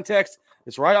the context.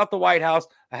 It's right off the White House.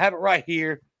 I have it right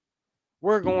here.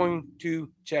 We're going to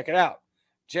check it out.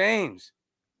 James,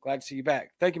 glad to see you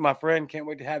back. Thank you, my friend. Can't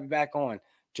wait to have you back on.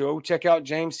 Go check out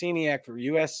James Seniak for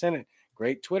U.S. Senate.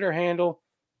 Great Twitter handle.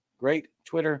 Great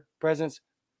Twitter presence.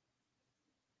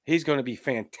 He's going to be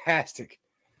fantastic.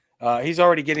 He's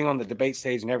already getting on the debate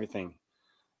stage and everything.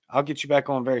 I'll get you back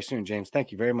on very soon, James.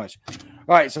 Thank you very much.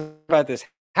 All right, so about this.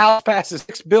 House passes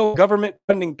 $6 billion government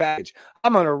funding package.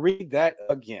 I'm going to read that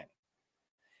again.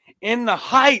 In the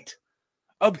height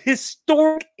of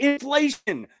historic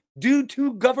inflation due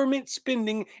to government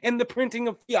spending and the printing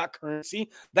of fiat currency,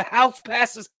 the House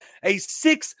passes a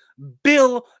 $6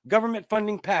 billion government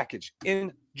funding package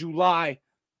in July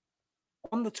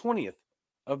on the 20th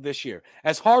of this year.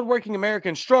 As hardworking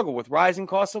Americans struggle with rising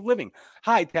costs of living,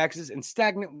 high taxes, and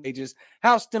stagnant wages,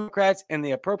 House Democrats and the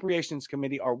Appropriations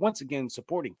Committee are once again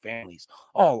supporting families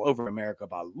all over America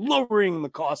by lowering the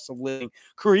costs of living,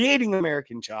 creating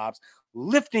American jobs,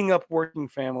 lifting up working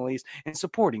families, and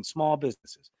supporting small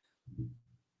businesses.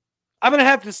 I'm going to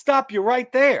have to stop you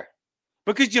right there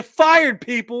because you fired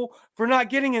people for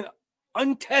not getting an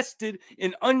untested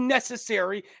and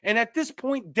unnecessary and at this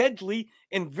point deadly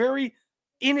and very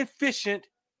inefficient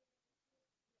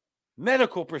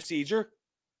medical procedure.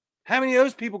 How many of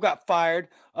those people got fired?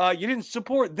 You didn't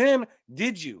support them,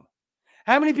 did you?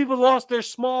 How many people lost their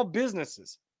small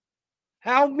businesses?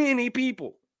 How many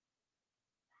people?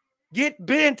 Get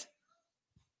bent.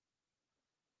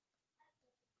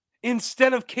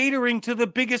 Instead of catering to the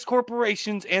biggest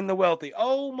corporations and the wealthy.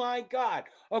 Oh my God.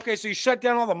 Okay, so you shut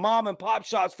down all the mom and pop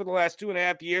shops for the last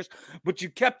 2.5 years, but you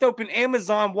kept open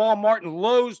Amazon, Walmart, and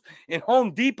Lowe's and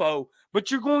Home Depot, but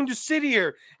you're going to sit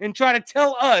here and try to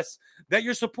tell us that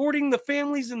you're supporting the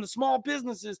families and the small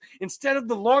businesses instead of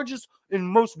the largest and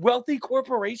most wealthy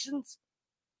corporations?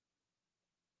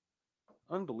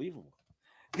 Unbelievable.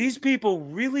 These people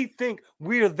really think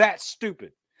we're that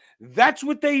stupid. That's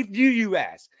what they view you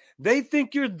as. They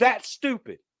think you're that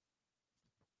stupid.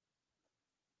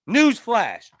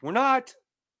 Newsflash. We're not.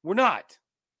 We're not.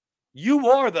 You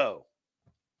are, though.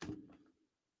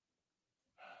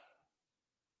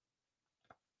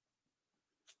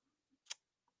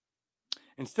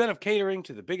 Instead of catering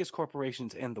to the biggest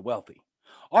corporations and the wealthy,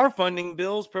 our funding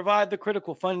bills provide the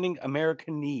critical funding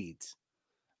America needs.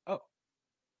 Oh.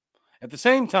 At the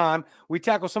same time, we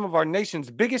tackle some of our nation's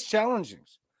biggest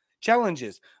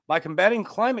challenges by combating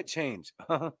climate change.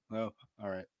 Oh, all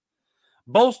right.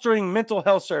 Bolstering mental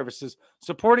health services,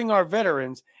 supporting our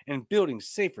veterans, and building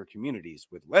safer communities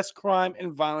with less crime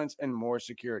and violence and more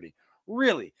security.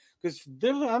 Really, because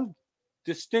I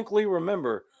distinctly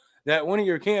remember that one of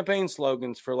your campaign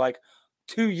slogans for like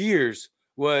 2 years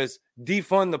was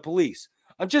defund the police.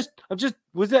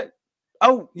 Was that?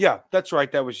 Oh, yeah, that's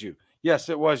right. That was you. Yes,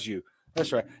 it was you.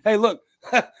 That's right. Hey, look,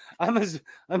 I'm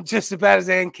just about as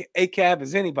ACAB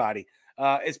as anybody.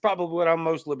 It's probably what I'm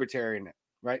most libertarian at.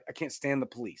 Right? I can't stand the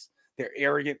police. They're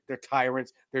arrogant. They're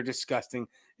tyrants. They're disgusting.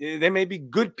 They may be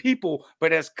good people,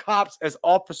 but as cops, as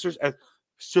officers, as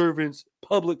servants,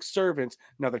 public servants,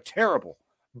 no, they're terrible.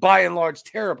 By and large,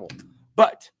 terrible.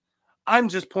 But I'm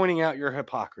just pointing out your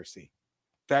hypocrisy.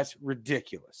 That's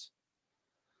ridiculous.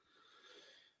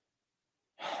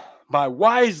 By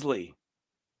wisely,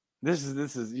 this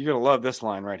is you're gonna love this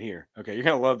line right here. Okay, you're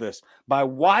gonna love this. By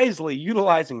wisely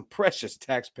utilizing precious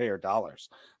taxpayer dollars,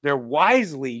 they're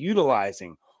wisely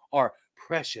utilizing our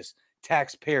precious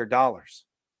taxpayer dollars.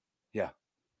 Yeah,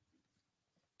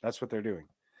 that's what they're doing.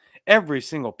 Every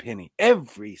single penny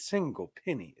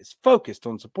is focused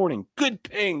on supporting good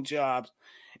paying jobs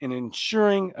and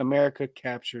ensuring America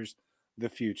captures the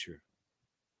future.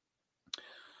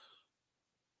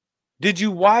 Did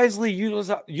you wisely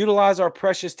utilize our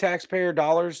precious taxpayer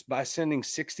dollars by sending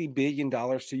 $60 billion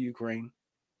to Ukraine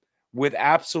with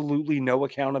absolutely no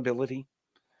accountability?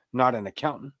 Not an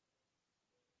accountant,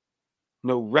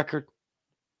 no record,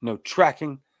 no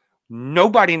tracking.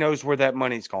 Nobody knows where that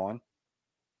money's gone.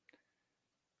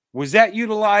 Was that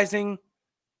utilizing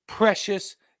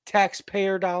precious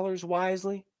taxpayer dollars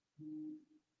wisely?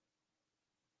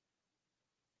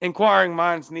 Inquiring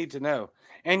minds need to know.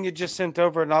 And you just sent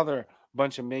over another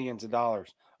bunch of millions of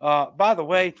dollars. By the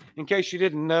way, in case you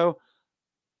didn't know,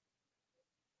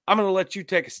 I'm going to let you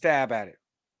take a stab at it.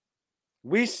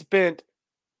 We spent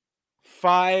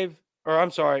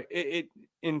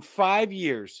in 5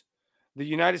 years, the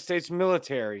United States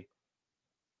military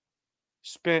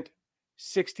spent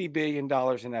 $60 billion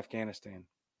in Afghanistan.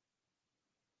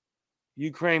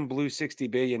 Ukraine blew $60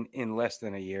 billion in less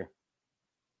than a year.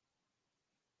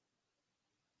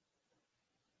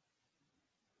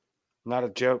 Not a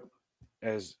joke,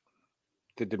 as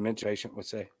the dementia patient would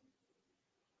say.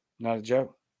 Not a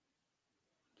joke.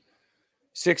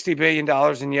 $60 billion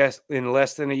in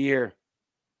less than a year.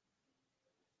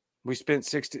 We spent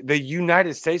the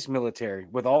United States military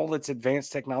with all its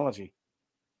advanced technology,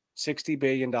 $60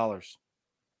 billion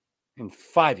in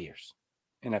 5 years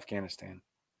in Afghanistan.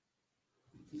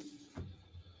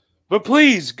 But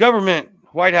please, government,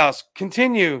 White House,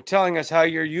 continue telling us how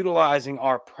you're utilizing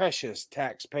our precious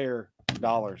taxpayer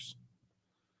dollars.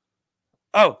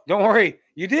 Oh, don't worry.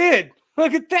 You did.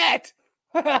 Look at that.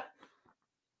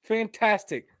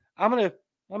 Fantastic. I'm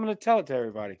gonna tell it to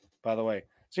everybody, by the way.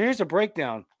 So here's a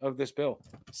breakdown of this bill.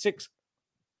 6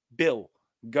 bill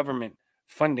government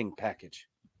funding package.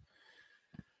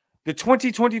 The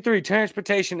 2023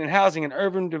 Transportation and Housing and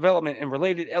Urban Development and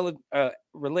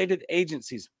related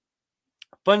agencies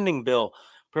funding bill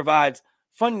provides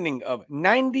funding of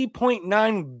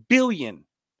 $90.9 billion,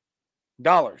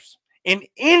 an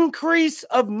increase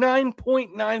of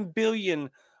 $9.9 billion,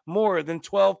 more than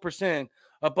 12%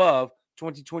 above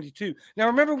 2022. Now,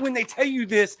 remember, when they tell you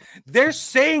this, they're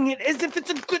saying it as if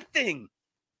it's a good thing.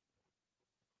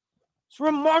 It's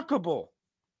remarkable.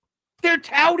 They're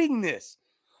touting this.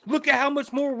 Look at how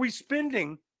much more we're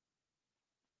spending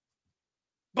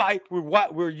by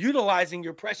we're utilizing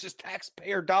your precious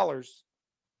taxpayer dollars.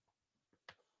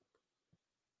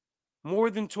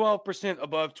 More than 12%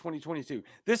 above 2022.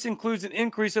 This includes an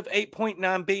increase of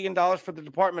 $8.9 billion for the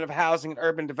Department of Housing and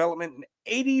Urban Development and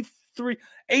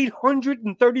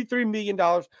 $833 million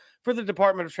for the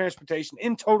Department of Transportation.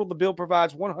 In total, the bill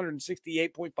provides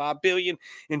 $168.5 billion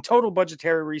in total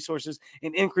budgetary resources,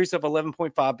 an increase of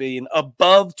 $11.5 billion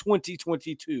above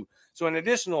 2022. So an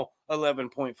additional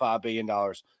 $11.5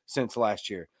 billion since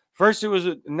last year. First, it was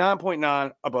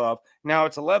 9.9 above. Now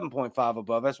it's 11.5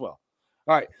 above as well.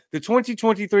 All right, the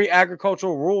 2023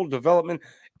 Agricultural Rural Development,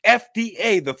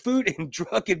 FDA, the Food and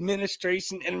Drug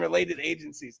Administration, and related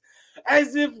agencies.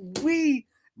 As if we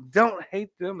don't hate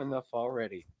them enough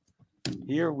already.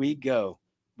 Here we go.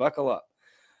 Buckle up.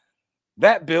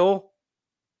 That bill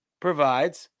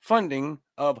provides funding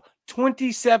of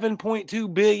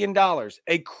 $27.2 billion,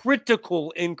 a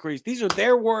critical increase. These are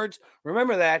their words.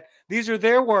 Remember that. These are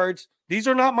their words. These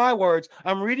are not my words.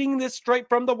 I'm reading this straight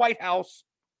from the White House,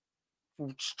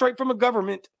 straight from a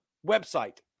government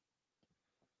website.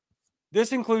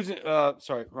 This includes,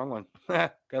 sorry, wrong one.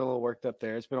 Got a little worked up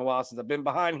there. It's been a while since I've been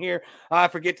behind here. I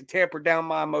forget to tamper down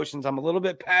my emotions. I'm a little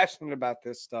bit passionate about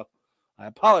this stuff. I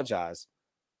apologize.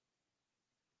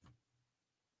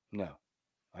 No,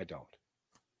 I don't.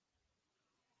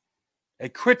 A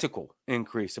critical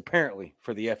increase, apparently,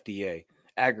 for the FDA,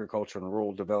 agriculture and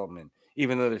rural development,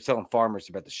 even though they're telling farmers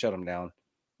about to shut them down.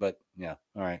 But yeah,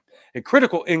 all right. A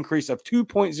critical increase of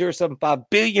 $2.075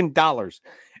 billion,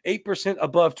 8%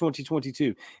 above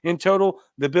 2022. In total,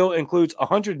 the bill includes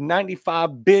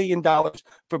 $195 billion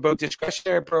for both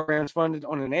discretionary programs funded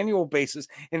on an annual basis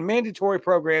and mandatory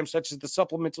programs such as the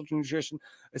Supplemental Nutrition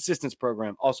Assistance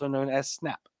Program, also known as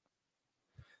SNAP.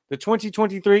 The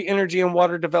 2023 Energy and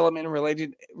Water Development and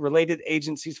related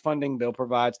agencies funding bill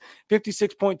provides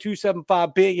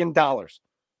 $56.275 billion.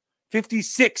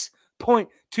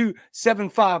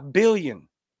 $56.275 billion.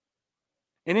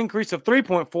 An increase of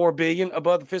 $3.4 billion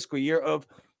above the fiscal year of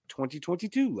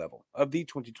 2022 level, of the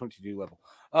 2022 level.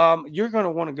 You're going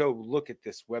to want to go look at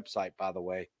this website, by the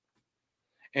way.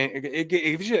 And it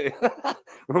gives you,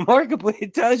 remarkably,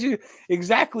 it tells you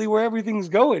exactly where everything's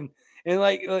going. And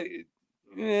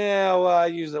yeah, well, I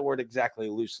use that word exactly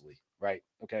loosely, right?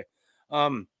 Okay.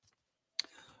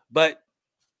 But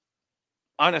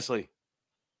honestly,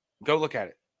 go look at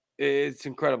it. It's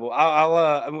incredible.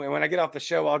 I'll when I get off the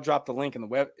show, I'll drop the link in the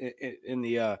web in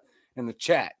the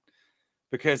chat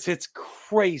because it's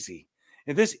crazy.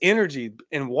 And this energy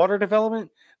and water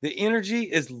development, the energy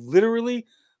is literally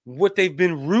what they've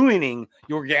been ruining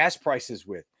your gas prices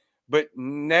with. But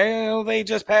now they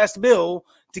just passed a bill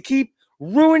to keep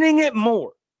ruining it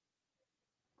more.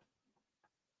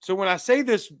 So when I say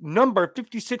this number,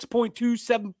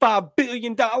 $56.275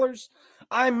 billion,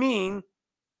 I mean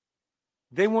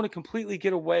they want to completely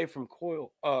get away from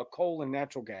coal and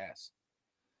natural gas.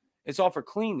 It's all for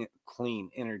clean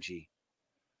energy,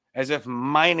 as if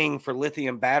mining for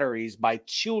lithium batteries by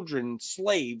children,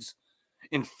 slaves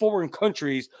in foreign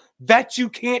countries that you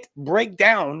can't break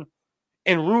down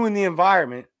and ruin the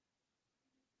environment.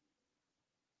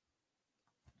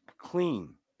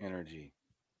 Clean energy,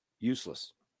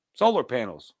 useless. Solar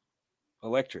panels,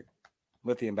 electric,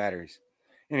 lithium batteries.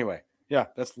 Anyway, yeah,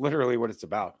 that's literally what it's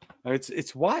about.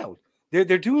 It's wild.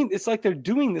 They're doing, it's like they're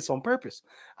doing this on purpose.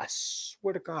 I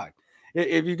swear to God.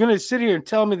 If you're going to sit here and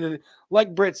tell me that,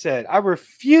 like Britt said, I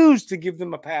refuse to give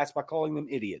them a pass by calling them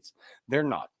idiots. They're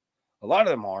not. A lot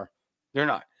of them are. They're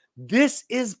not. This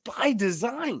is by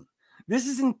design. This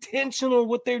is intentional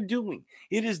what they're doing.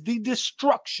 It is the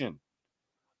destruction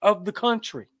of the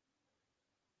country.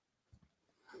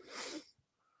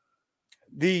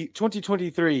 The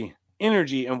 2023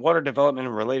 Energy and Water Development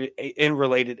and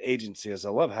related agencies. I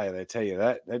love how they tell you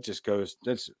that. That's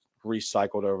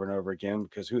recycled over and over again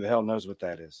because who the hell knows what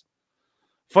that is.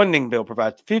 Funding bill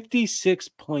provides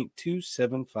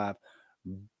 $56.275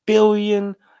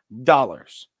 billion, an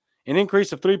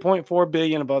increase of $3.4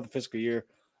 billion above the fiscal year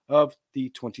of the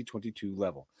 2022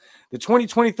 level. The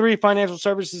 2023 financial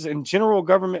services and general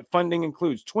government funding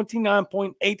includes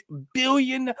 $29.8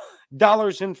 billion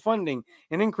in funding,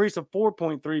 an increase of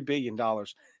 $4.3 billion,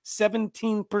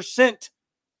 17%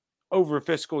 over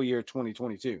fiscal year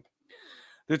 2022.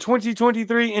 The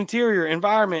 2023 Interior,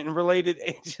 Environment, and Related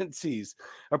Agencies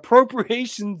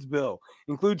Appropriations Bill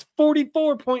includes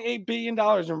 $44.8 billion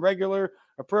in regular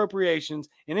appropriations,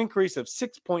 an increase of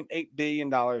 $6.8 billion,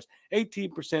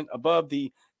 18% above the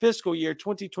fiscal year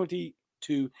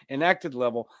 2022 enacted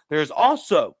level. There's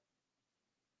also,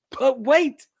 but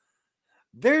wait,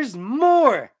 there's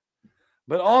more.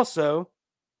 But also,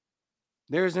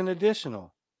 there's an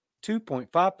additional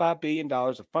 $2.55 billion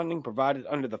of funding provided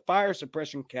under the fire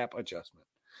suppression cap adjustment.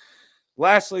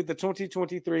 Lastly, the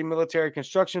 2023 Military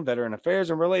Construction, Veteran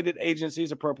Affairs, and Related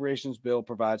Agencies Appropriations Bill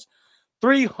provides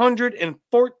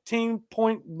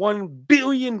 $314.1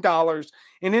 billion,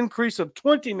 an increase of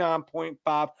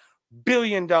 $29.5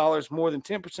 billion, more than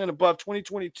 10% above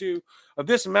 2022. Of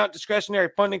this amount, discretionary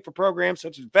funding for programs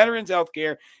such as veterans health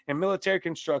care and military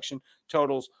construction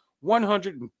totals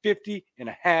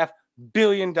 $150.5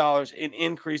 billion, an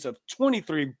increase of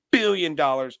 $23 billion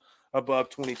above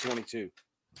 2022.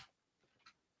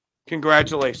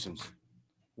 Congratulations.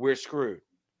 We're screwed.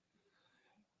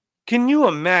 Can you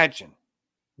imagine?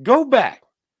 Go back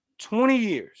 20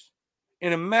 years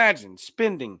and imagine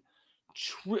spending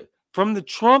from the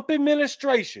Trump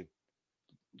administration,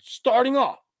 starting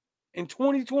off in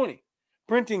 2020,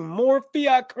 printing more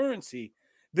fiat currency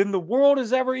than the world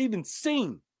has ever even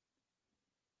seen.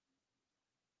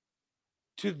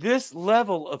 To this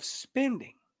level of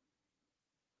spending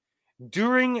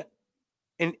during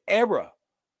an era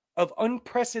of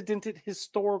unprecedented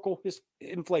historical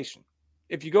inflation.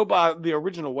 If you go by the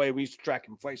original way we used to track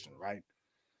inflation, right?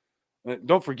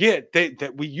 Don't forget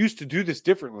that we used to do this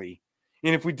differently.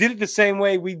 And if we did it the same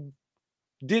way we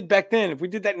did back then, if we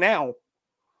did that now,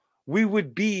 we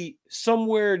would be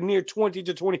somewhere near 20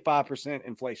 to 25%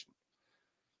 inflation.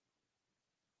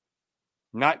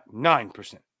 Not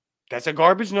 9%. That's a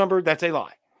garbage number. That's a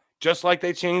lie. Just like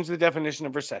they changed the definition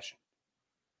of recession.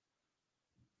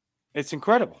 It's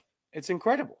incredible. It's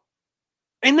incredible.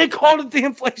 And they called it the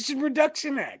Inflation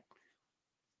Reduction Act.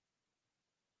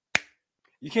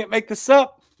 You can't make this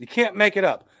up. You can't make it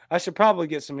up. I should probably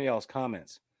get some of y'all's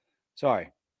comments.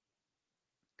 Sorry.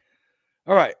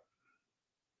 All right.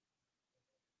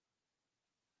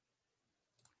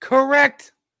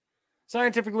 Correct.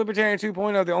 Scientific Libertarian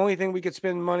 2.0. The only thing we could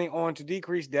spend money on to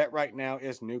decrease debt right now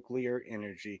is nuclear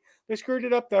energy. They screwed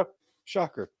it up, though.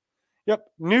 Shocker. Yep.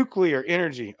 Nuclear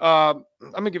energy. I'm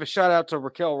going to give a shout out to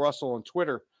Raquel Russell on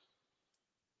Twitter.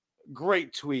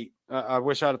 Great tweet. I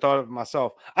wish I'd have thought of it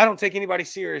myself. I don't take anybody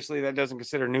seriously that doesn't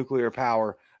consider nuclear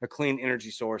power a clean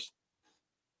energy source.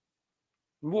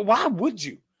 Well, why would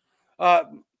you?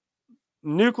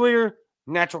 Nuclear,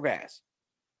 natural gas.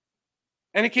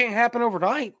 And it can't happen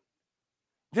overnight.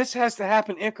 This has to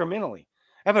happen incrementally.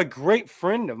 I have a great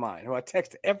friend of mine who I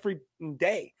text every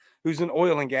day who's an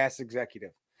oil and gas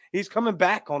executive. He's coming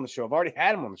back on the show. I've already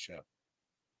had him on the show.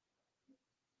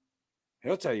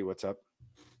 He'll tell you what's up.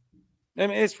 I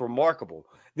mean, it's remarkable.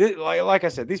 Like I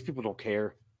said, these people don't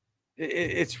care.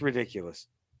 It's ridiculous.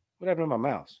 What happened to my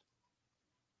mouse?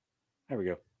 There we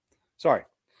go. Sorry.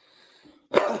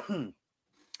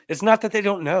 It's not that they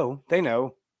don't know. They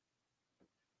know.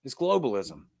 It's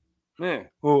globalism. Yeah.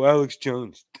 Oh, Alex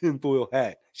Jones, tinfoil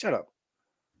hat. Shut up.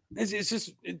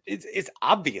 It's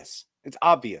obvious. It's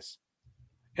obvious.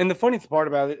 And the funny part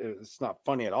about it, it's not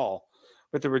funny at all,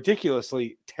 but the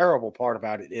ridiculously terrible part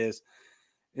about it is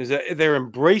that they're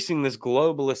embracing this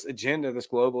globalist agenda, this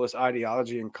globalist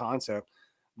ideology and concept.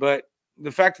 But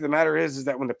the fact of the matter is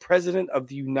that when the president of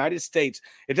the United States,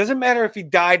 it doesn't matter if he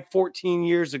died 14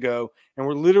 years ago and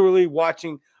we're literally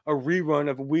watching a rerun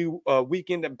of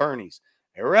Weekend at Bernie's.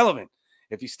 Irrelevant.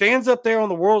 If he stands up there on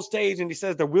the world stage and he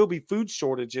says there will be food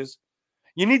shortages,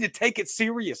 you need to take it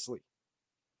seriously.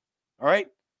 All right?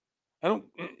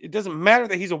 It doesn't matter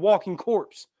that he's a walking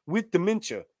corpse with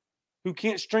dementia who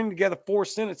can't string together 4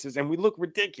 sentences and we look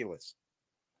ridiculous.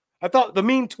 I thought the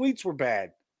mean tweets were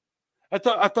bad. I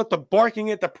thought the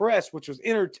barking at the press, which was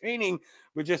entertaining,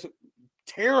 but just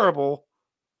terrible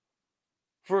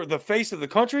for the face of the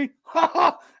country.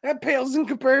 That pales in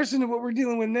comparison to what we're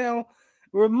dealing with now.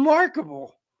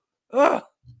 Remarkable. Ugh.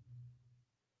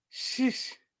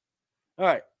 Sheesh. All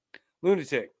right.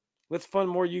 Lunatic. Let's fund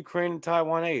more Ukraine and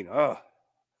Taiwan aid. Ugh.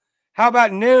 How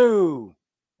about no?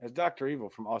 As Dr. Evil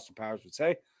from Austin Powers would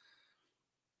say,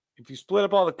 if you split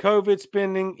up all the COVID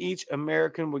spending, each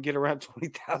American would get around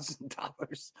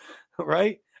 $20,000,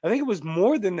 right? I think it was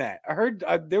more than that. I heard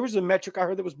there was a metric I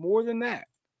heard that was more than that.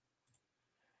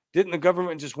 Didn't the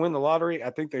government just win the lottery?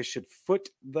 I think they should foot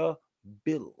the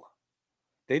bill.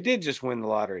 They did just win the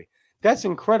lottery. That's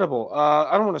incredible.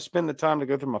 I don't want to spend the time to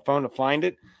go through my phone to find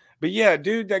it. But yeah,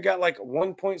 dude, that got like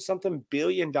 $1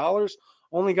 billion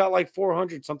only got like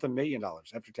 $400 million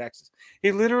after taxes.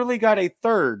 He literally got a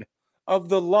third of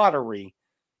the lottery.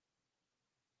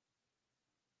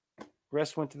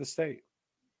 Rest went to the state.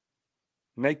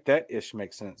 Make that ish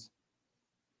make sense.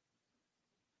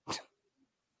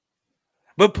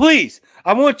 But please,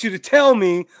 I want you to tell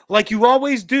me, like you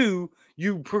always do,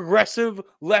 you progressive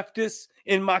leftists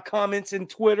in my comments on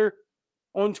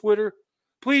Twitter,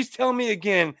 please tell me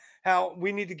again how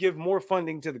we need to give more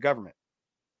funding to the government.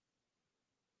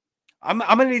 I'm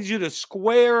going to need you to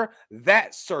square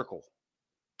that circle.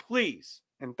 Please.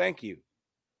 And thank you.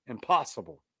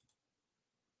 Impossible.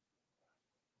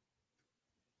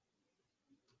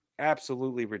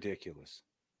 Absolutely ridiculous.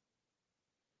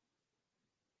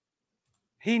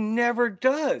 He never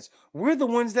does. We're the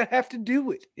ones that have to do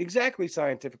it. Exactly,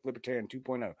 Scientific Libertarian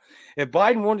 2.0. If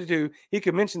Biden wanted to, he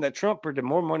could mention that Trump printed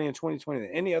more money in 2020 than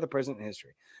any other president in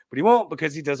history. But he won't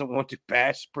because he doesn't want to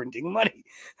bash printing money.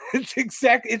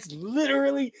 It's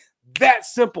literally that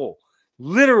simple.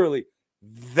 Literally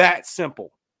that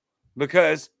simple.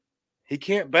 Because he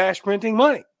can't bash printing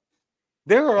money.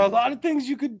 There are a lot of things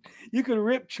you could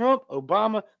rip Trump,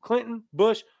 Obama, Clinton,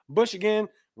 Bush again,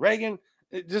 Reagan,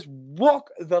 Just walk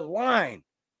the line.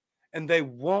 And they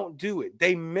won't do it.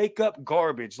 They make up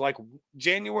garbage like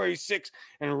January 6th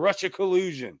and Russia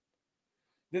collusion.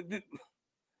 You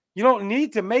don't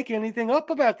need to make anything up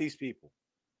about these people.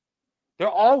 They're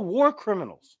all war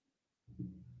criminals.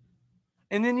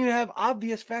 And then you have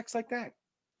obvious facts like that.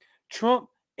 Trump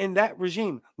and that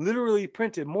regime literally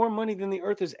printed more money than the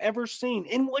earth has ever seen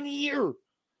in 1 year.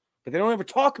 But they don't ever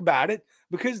talk about it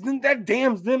because then that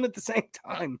damns them at the same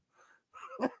time.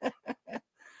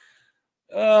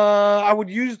 I would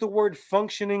use the word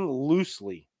functioning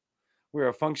loosely. We're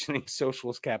a functioning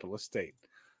socialist capitalist state.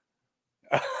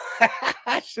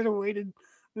 I should have waited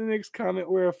the next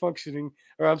comment. We're a functioning,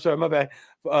 or I'm sorry, my bad.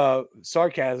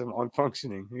 Sarcasm on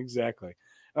functioning. Exactly.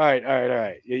 All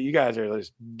right. You guys are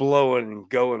just blowing and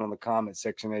going on the comment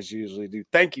section as you usually do.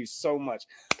 Thank you so much.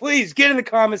 Please get in the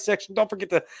comment section. Don't forget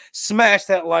to smash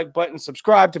that like button,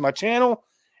 subscribe to my channel,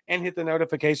 and hit the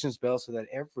notifications bell so that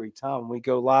every time we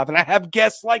go live, and I have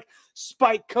guests like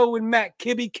Spike Cohen, Matt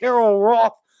Kibbe, Carol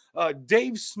Roth,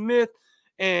 Dave Smith,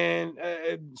 and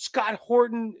Scott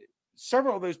Horton.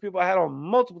 Several of those people I had on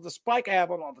multiple. The Spike I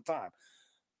have on all the time.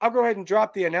 I'll go ahead and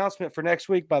drop the announcement for next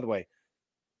week, by the way.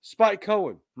 Spike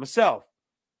Cohen, myself,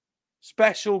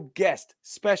 special guest,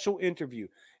 special interview.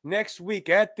 Next week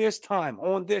at this time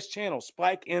on this channel,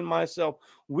 Spike and myself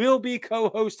will be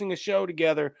co-hosting a show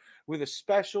together with a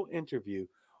special interview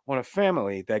on a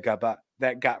family that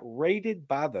got raided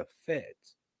by the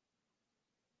feds.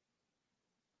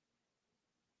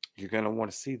 You're going to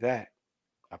want to see that.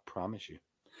 I promise you.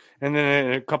 And then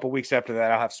in a couple weeks after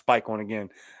that, I'll have Spike on again.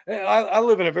 I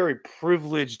live in a very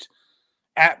privileged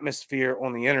atmosphere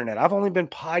on the internet. I've only been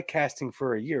podcasting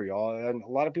for a year, y'all. And a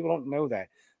lot of people don't know that.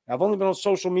 I've only been on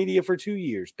social media for 2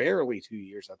 years, barely 2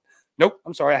 years. Nope,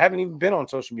 I'm sorry. I haven't even been on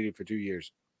social media for 2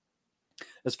 years.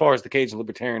 As far as the Cajun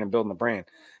Libertarian and building the brand,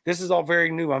 this is all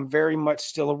very new. I'm very much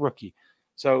still a rookie.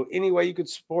 So any way you could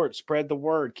support, spread the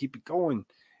word, keep it going.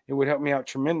 It would help me out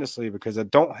tremendously because I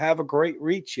don't have a great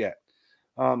reach yet.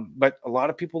 But a lot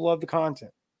of people love the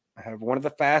content. I have one of the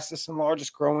fastest and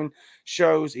largest growing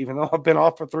shows. Even though I've been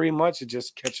off for 3 months, it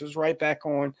just catches right back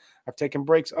on. I've taken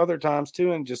breaks other times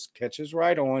too, and just catches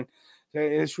right on.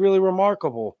 It's really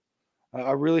remarkable.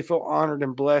 I really feel honored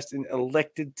and blessed and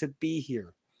elected to be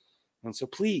here. And so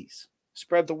please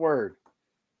spread the word.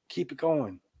 Keep it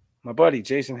going. My buddy,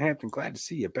 Jason Hampton, glad to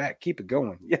see you back. Keep it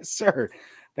going. Yes, sir.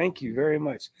 Thank you very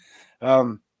much.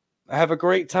 I have a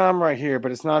great time right here,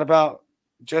 but it's not about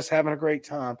just having a great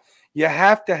time. You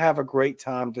have to have a great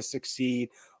time to succeed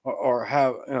or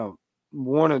have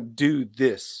want to do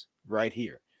this right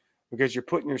here because you're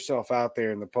putting yourself out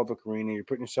there in the public arena. You're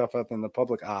putting yourself out there in the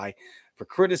public eye for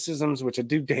criticisms, which I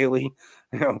do daily.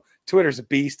 Twitter's a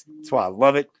beast. That's why I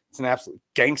love it. It's an absolute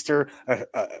gangster, a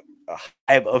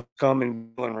hive of scum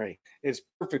and villainy. It's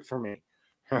perfect for me.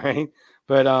 All right.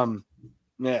 But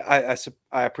yeah,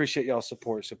 I appreciate y'all's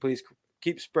support. So please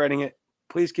keep spreading it.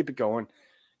 Please keep it going.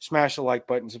 Smash the like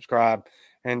button, subscribe,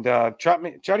 and try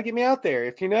to get me out there.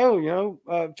 If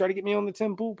try to get me on the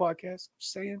Tim Pool podcast.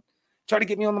 Just saying. Try to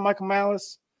get me on the Michael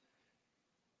Malice.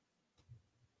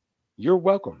 You're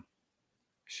welcome.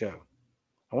 Show.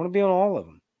 I want to be on all of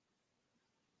them.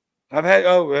 I've had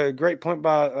a great point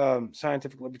by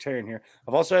Scientific Libertarian here.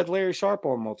 I've also had Larry Sharp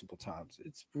on multiple times.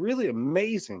 It's really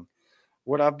amazing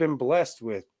what I've been blessed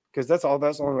with because that's the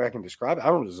only way I can describe it. I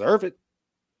don't deserve it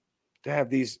to have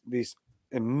these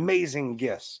amazing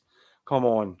guests come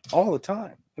on all the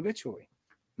time, habitually.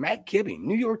 Matt Kibbe,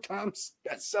 New York Times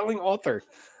best-selling author.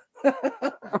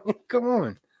 I mean, come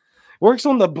on. Works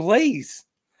on the Blaze.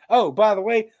 Oh, by the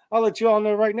way, I'll let you all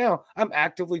know right now, I'm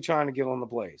actively trying to get on the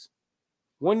Blaze.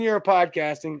 1 year of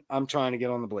podcasting, I'm trying to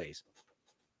get on the Blaze.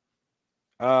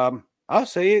 I'll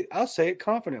say it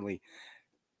confidently.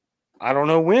 I don't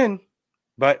know when,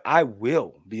 but I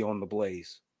will be on the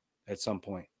Blaze at some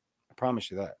point. I promise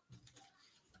you that.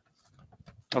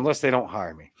 Unless they don't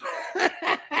hire me.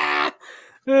 But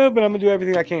I'm going to do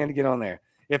everything I can to get on there.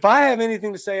 If I have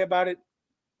anything to say about it,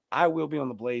 I will be on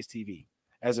the Blaze TV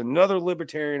as another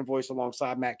libertarian voice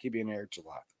alongside Matt Kibbe and Eric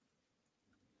July.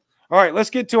 All right, let's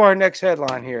get to our next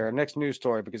headline here, our next news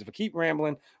story, because if I keep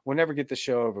rambling, we'll never get the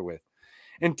show over with.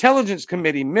 Intelligence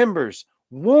Committee members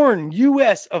warn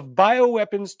U.S. of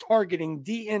bioweapons targeting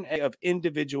DNA of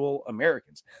individual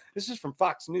Americans. This is from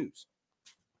Fox News.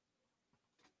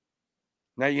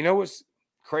 Now, you know what's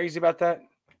crazy about that?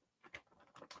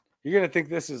 You're going to think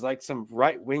this is like some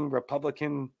right-wing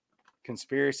Republican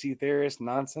conspiracy theorist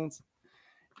nonsense.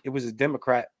 It was a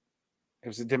Democrat. It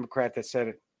was a Democrat that said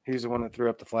it. He was the one that threw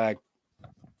up the flag.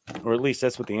 Or at least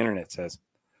that's what the internet says.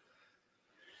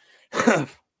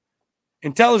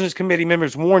 Intelligence Committee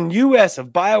members warn U.S. of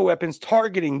bioweapons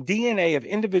targeting DNA of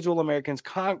individual Americans.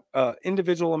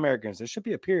 Individual Americans. There should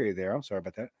be a period there. I'm sorry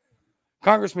about that.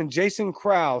 Congressman Jason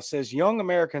Crow says young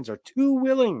Americans are too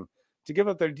willing to give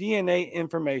up their DNA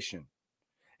information.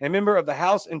 A member of the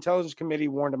House Intelligence Committee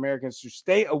warned Americans to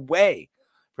stay away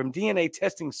from DNA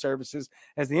testing services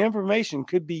as the information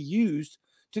could be used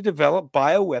to develop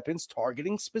bioweapons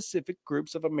targeting specific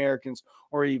groups of Americans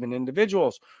or even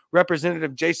individuals.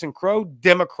 Representative Jason Crow,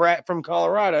 Democrat from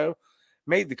Colorado,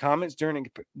 made the comments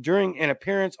during an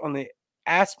appearance on the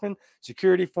Aspen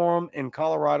Security Forum in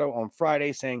Colorado on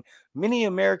Friday, saying many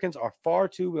Americans are far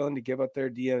too willing to give up their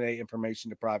DNA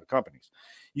information to private companies.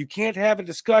 You can't have a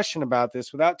discussion about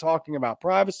this without talking about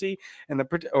privacy and I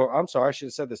should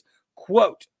have said this,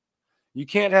 quote, you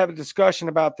can't have a discussion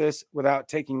about this without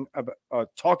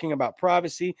talking about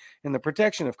privacy and the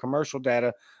protection of commercial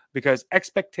data because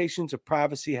expectations of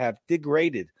privacy have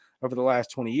degraded over the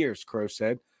last 20 years, Crow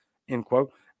said, end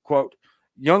quote. Quote,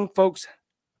 young folks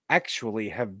actually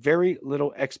have very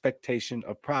little expectation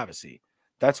of privacy.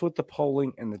 That's what the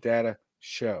polling and the data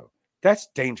show. That's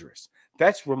dangerous.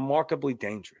 That's remarkably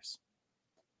dangerous.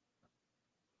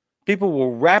 People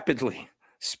will rapidly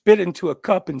spit into a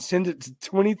cup and send it to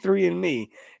 23andMe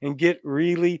and get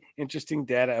really interesting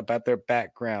data about their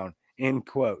background, end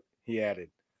quote, he added.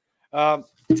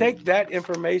 Take that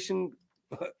information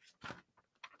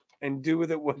and do with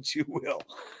it what you will.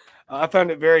 I found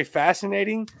it very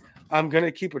fascinating. I'm going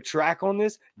to keep a track on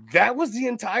this. That was the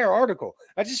entire article.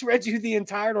 I just read you the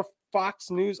entire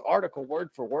Fox News article word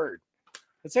for word.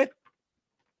 That's it.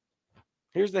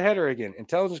 Here's the header again.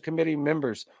 Intelligence Committee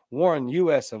members warn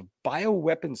U.S. of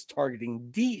bioweapons targeting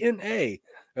DNA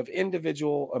of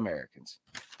individual Americans.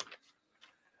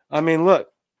 I mean, look,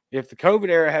 if the COVID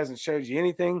era hasn't showed you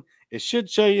anything, it should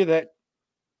show you that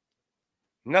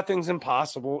nothing's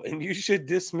impossible and you should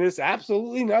dismiss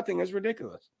absolutely nothing as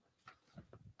ridiculous.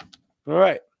 All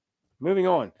right, moving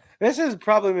on. This is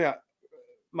probably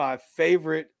my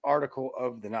favorite article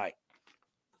of the night.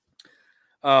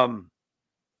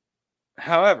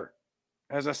 However,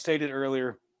 as I stated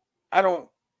earlier, I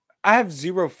have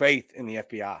zero faith in the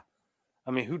FBI.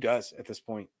 I mean, who does at this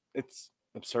point? It's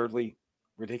absurdly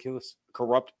ridiculous,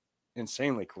 corrupt,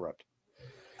 insanely corrupt.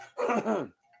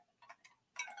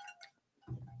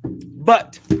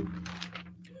 But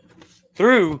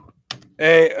through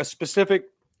a specific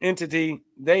entity,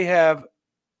 they have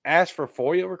asked for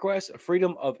FOIA requests,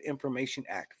 Freedom of Information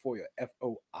Act, FOIA,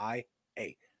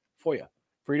 F-O-I-A, FOIA.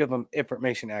 Freedom of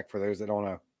Information Act, for those that don't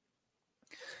know.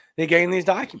 They gained these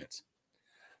documents.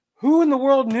 Who in the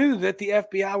world knew that the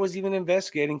FBI was even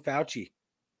investigating Fauci?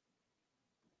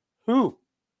 Who?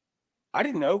 I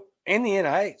didn't know. And the NIH.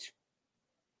 I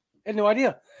had no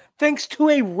idea. Thanks to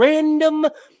a random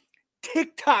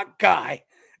TikTok guy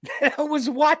that I was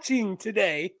watching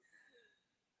today.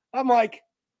 I'm like,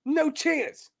 no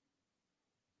chance.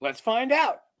 Let's find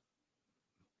out.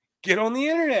 Get on the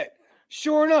internet.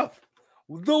 Sure enough.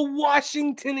 The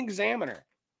Washington Examiner.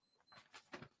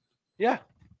 Yeah,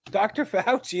 Dr.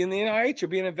 Fauci and the NIH are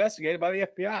being investigated by the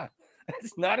FBI.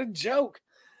 That's not a joke,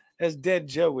 as Dead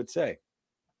Joe would say.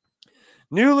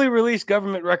 Newly released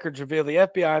government records reveal the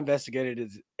FBI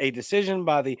investigated a decision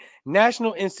by the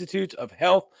National Institutes of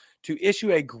Health to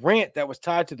issue a grant that was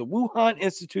tied to the Wuhan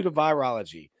Institute of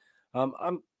Virology.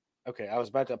 Okay, I was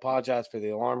about to apologize for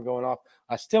the alarm going off.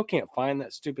 I still can't find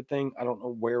that stupid thing. I don't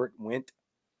know where it went.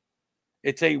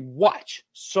 It's a watch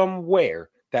somewhere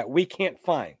that we can't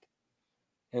find.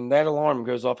 And that alarm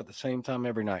goes off at the same time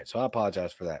every night. So I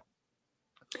apologize for that.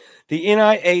 The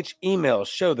NIH emails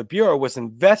show the Bureau was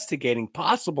investigating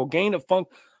possible gain of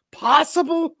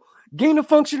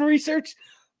function research.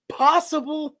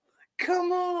 Possible?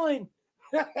 Come on.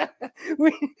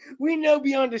 we know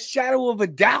beyond a shadow of a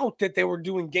doubt that they were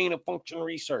doing gain of function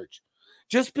research.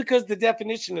 Just because the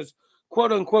definition is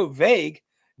quote unquote vague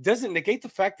doesn't negate the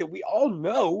fact that we all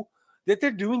know that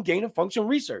they're doing gain of function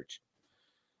research.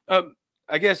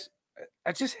 I guess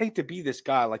I just hate to be this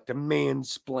guy, like to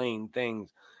mansplain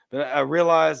things, but I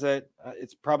realize that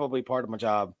it's probably part of my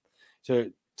job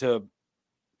to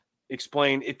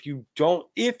explain if you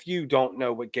don't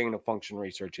know what gain of function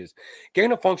research is.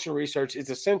 Gain of function research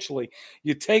is essentially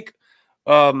you take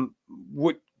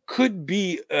what could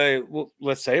be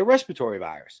let's say a respiratory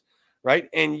virus, right?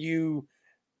 And you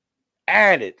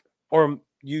add it or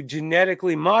you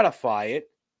genetically modify it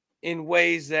in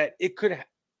ways that it could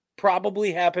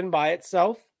probably happen by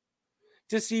itself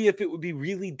to see if it would be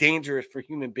really dangerous for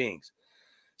human beings.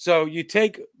 So you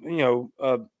take,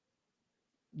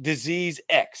 disease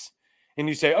X and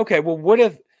you say, okay, well, what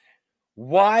if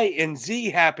Y and Z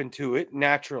happen to it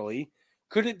naturally?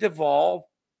 Could it devolve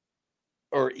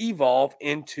or evolve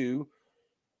into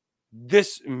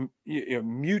this,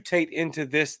 mutate into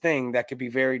this thing that could be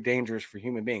very dangerous for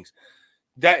human beings?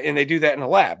 And they do that in a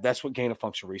lab. That's what gain of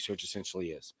function research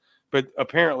essentially is. But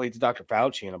apparently, to Dr.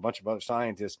 Fauci and a bunch of other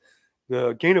scientists,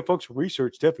 the gain of function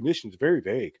research definition is very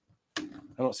vague. I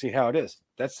don't see how it is.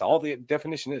 That's all the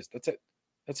definition is. That's it.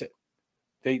 That's it.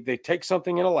 They take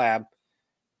something in a lab,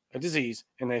 a disease,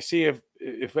 and they see if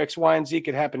X, Y, and Z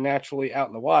could happen naturally out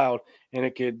in the wild, and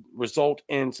it could result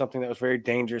in something that was very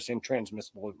dangerous and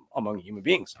transmissible among human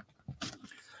beings. All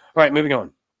right, moving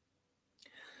on.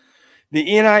 The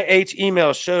NIH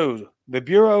email showed the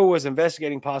Bureau was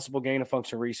investigating possible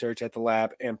gain-of-function research at the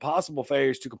lab and possible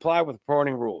failures to comply with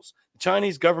reporting rules. The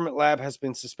Chinese government lab has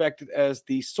been suspected as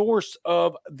the source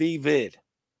of the vid.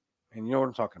 And you know what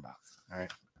I'm talking about. All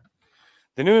right.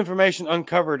 The new information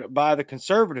uncovered by the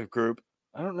conservative group.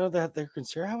 I don't know that they're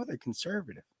conservative. How are they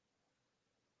conservative?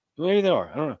 Maybe they are.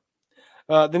 I don't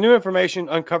know. The new information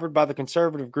uncovered by the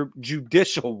conservative group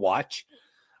Judicial Watch,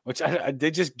 which they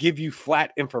just give you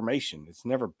flat information. It's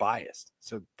never biased.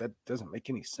 So that doesn't make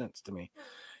any sense to me.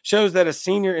 Shows that a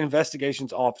senior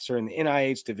investigations officer in the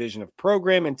NIH Division of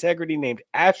Program Integrity named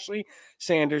Ashley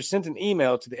Sanders sent an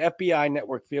email to the FBI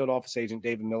Network Field Office Agent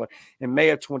David Miller in May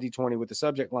of 2020 with the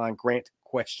subject line, "Grant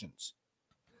Questions."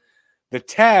 The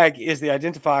tag is the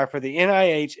identifier for the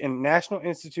NIH and National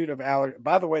Institute of Allergy.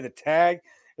 By the way, the tag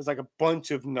is like a bunch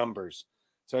of numbers.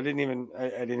 So I didn't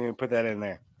even put that in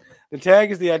there. The tag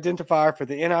is the identifier for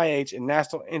the NIH and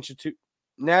National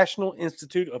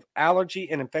Institute of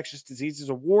Allergy and Infectious Diseases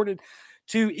awarded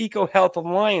to EcoHealth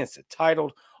Alliance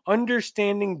titled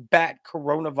Understanding Bat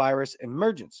Coronavirus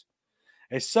Emergence.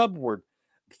 A subword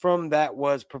from that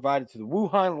was provided to the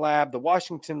Wuhan lab, the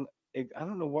Washington. I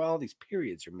don't know why all these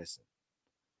periods are missing.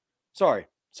 Sorry,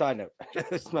 side note.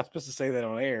 It's not supposed to say that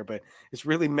on air, but it's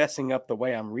really messing up the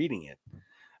way I'm reading it.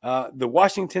 The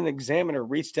Washington Examiner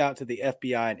reached out to the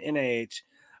FBI and NIH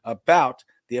about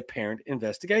the apparent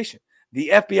investigation. The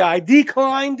FBI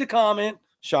declined to comment,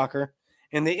 shocker,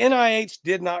 and the NIH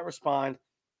did not respond,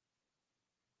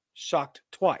 shocked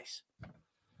twice.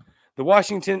 The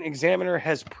Washington Examiner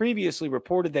has previously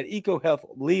reported that EcoHealth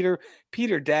leader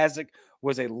Peter Daszak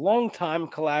was a longtime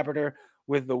collaborator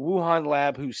with the Wuhan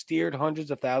lab who steered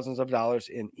hundreds of thousands of dollars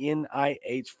in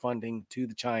NIH funding to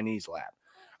the Chinese lab.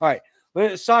 All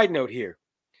right, side note here.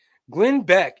 Glenn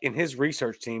Beck and his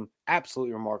research team,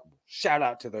 absolutely remarkable. Shout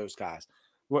out to those guys.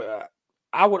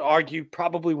 I would argue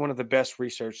probably one of the best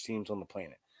research teams on the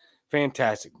planet.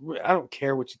 Fantastic. I don't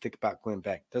care what you think about Glenn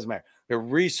Beck. Doesn't matter. Their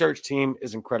research team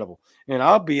is incredible. And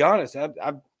I'll be honest,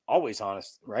 I'm always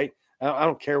honest, right? I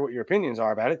don't care what your opinions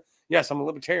are about it. Yes, I'm a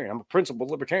libertarian. I'm a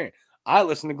principled libertarian. I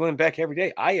listen to Glenn Beck every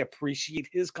day. I appreciate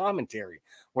his commentary.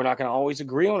 We're not going to always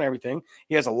agree on everything.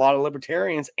 He has a lot of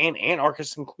libertarians and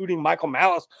anarchists, including Michael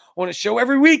Malice, on his show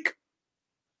every week.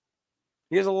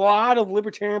 He has a lot of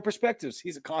libertarian perspectives.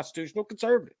 He's a constitutional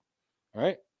conservative. All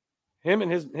right. Him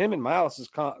and Malice's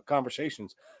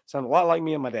conversations sound a lot like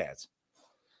me and my dad's.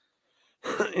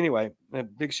 Anyway, a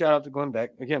big shout out to Glenn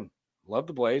Beck. Again, love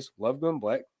the Blaze, love Glenn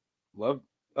Beck, love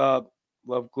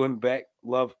Glenn Beck,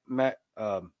 love Matt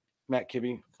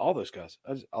Kibbe, all those guys.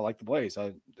 I like the Blaze.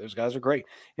 Those guys are great.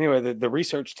 Anyway, the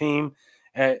research team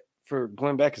for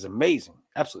Glenn Beck is amazing,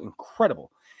 absolutely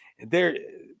incredible.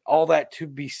 All that to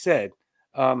be said.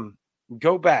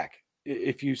 Go back.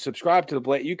 If you subscribe to the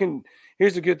Blaze, you can.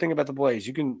 Here's the good thing about the Blaze: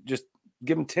 you can just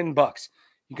give them $10.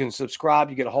 You can subscribe.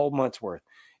 You get a whole month's worth.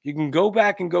 You can go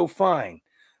back and go find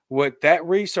what that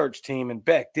research team and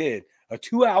Beck did, a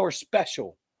 2-hour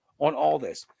special on all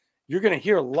this. You're going to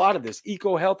hear a lot of this.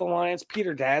 EcoHealth Alliance,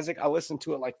 Peter Daszak. I listened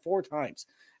to it like 4 times.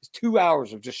 It's 2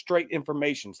 hours of just straight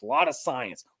information. It's a lot of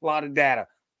science, a lot of data.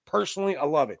 Personally, I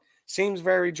love it. Seems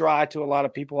very dry to a lot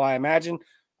of people, I imagine.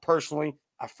 Personally,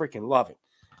 I freaking love it.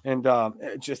 And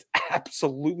just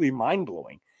absolutely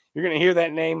mind-blowing. You're going to hear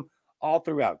that name all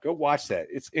throughout. Go watch that.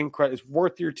 It's incredible. It's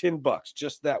worth your $10.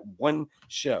 Just that one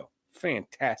show.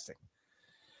 Fantastic.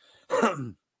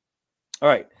 All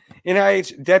right.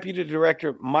 NIH Deputy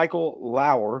Director Michael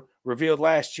Lauer revealed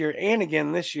last year and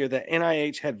again this year that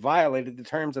NIH had violated the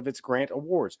terms of its grant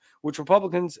awards, which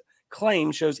Republicans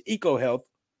claim shows EcoHealth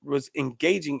was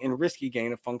engaging in risky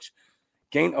gain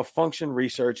of function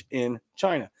research in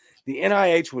China. The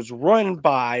NIH was run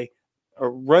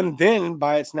then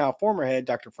by its now former head,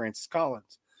 Dr. Francis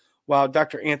Collins. While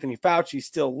Dr. Anthony Fauci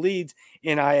still leads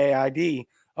NIAID,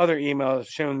 other emails have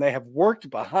shown they have worked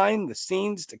behind the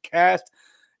scenes to cast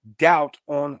doubt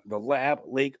on the lab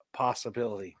leak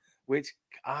possibility, which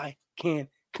I can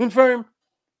confirm.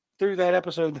 through that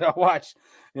episode that I watched,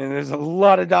 and there's a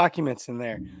lot of documents in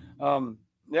there.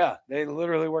 Yeah, they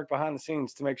literally worked behind the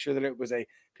scenes to make sure that it was a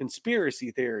conspiracy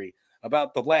theory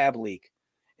about the lab leak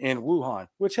in Wuhan,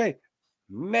 which, hey,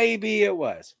 maybe it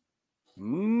was.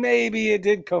 Maybe it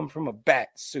did come from a bat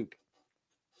soup.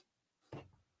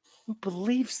 Who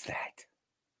believes that?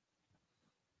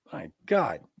 My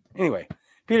God. Anyway,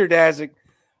 Peter Daszak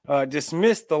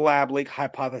dismissed the lab leak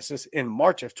hypothesis in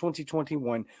March of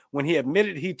 2021 when he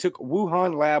admitted he took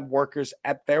Wuhan lab workers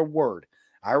at their word.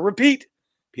 I repeat,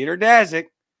 Peter Daszak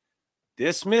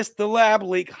dismissed the lab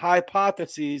leak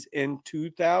hypotheses in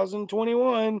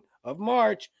 2021 of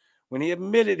March when he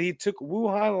admitted he took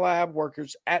Wuhan lab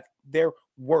workers at their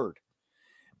word.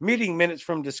 Meeting minutes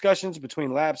from discussions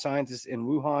between lab scientists in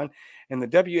Wuhan and the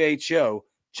WHO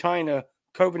China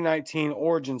COVID-19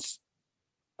 origins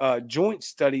joint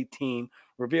study team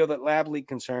revealed that lab leak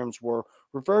concerns were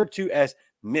referred to as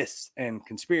myths and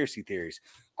conspiracy theories.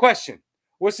 Question: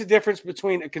 what's the difference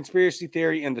between a conspiracy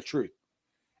theory and the truth?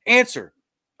 Answer: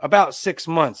 about 6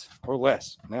 months or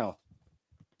less now.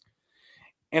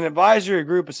 An advisory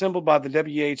group assembled by the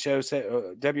WHO,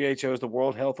 WHO is the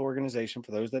World Health Organization,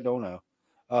 for those that don't know.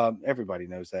 Everybody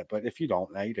knows that, but if you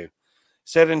don't, now you do.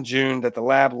 Said in June that the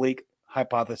lab leak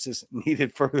hypothesis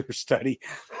needed further study.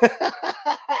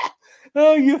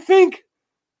 Oh, you think?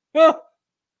 Oh,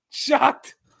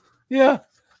 shocked. Yeah,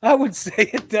 I would say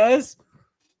it does.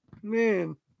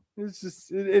 Man, it's just,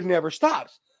 it never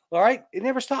stops. All right? It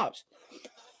never stops.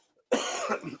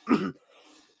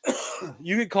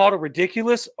 You get called a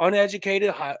ridiculous,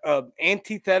 uneducated,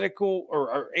 antithetical,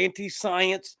 or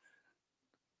anti-science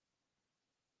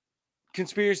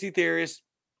conspiracy theorist,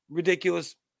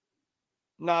 ridiculous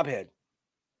knobhead.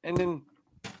 And then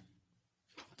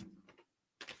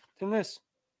this.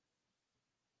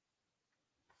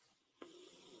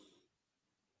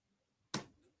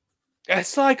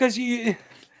 It's like because you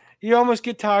almost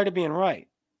get tired of being right.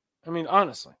 I mean,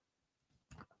 honestly.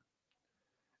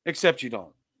 Except you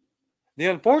don't. The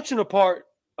unfortunate part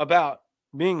about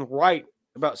being right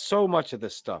about so much of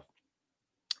this stuff,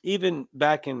 even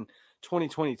back in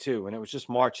 2022, when it was just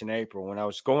March and April, when I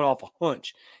was going off a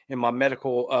hunch in my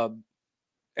medical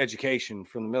education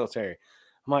from the military,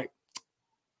 I'm like,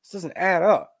 this doesn't add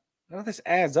up. None of this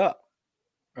adds up,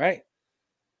 right?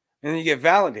 And then you get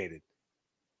validated.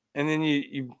 And then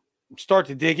you start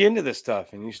to dig into this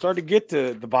stuff, and you start to get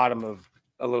to the bottom of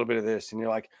a little bit of this, and you're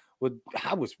like, well,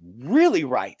 I was really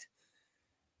right.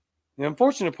 The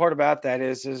unfortunate part about that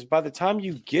is by the time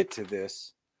you get to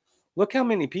this, look how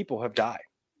many people have died.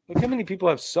 Look how many people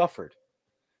have suffered.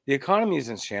 The economy is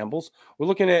in shambles. We're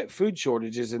looking at food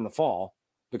shortages in the fall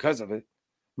because of it.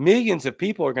 Millions of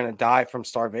people are going to die from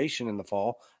starvation in the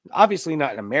fall. Obviously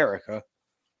not in America,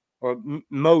 or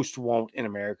most won't in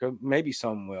America. Maybe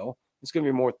some will. It's going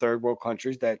to be more third world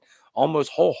countries that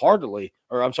almost wholeheartedly,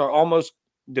 or I'm sorry, almost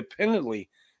dependently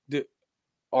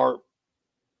are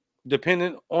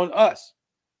dependent on us,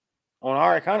 on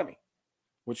our economy,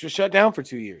 which was shut down for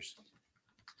 2 years.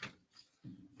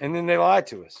 And then they lied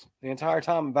to us the entire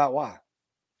time about why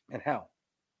and how,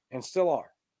 and still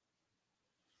are.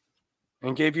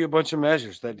 And gave you a bunch of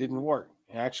measures that didn't work.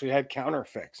 It actually had counter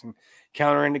effects and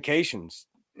counter indications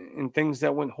and things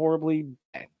that went horribly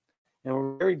bad and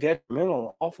were very detrimental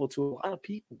and awful to a lot of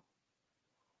people.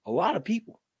 A lot of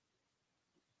people.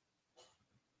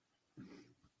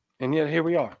 And yet here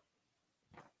we are.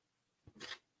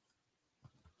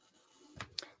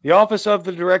 The Office of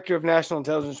the Director of National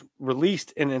Intelligence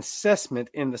released an assessment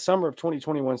in the summer of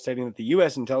 2021 stating that the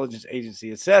U.S. intelligence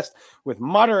agency assessed with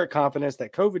moderate confidence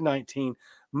that COVID-19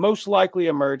 most likely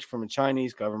emerged from a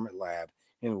Chinese government lab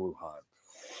in Wuhan.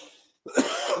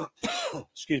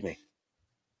 Excuse me.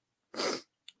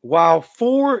 While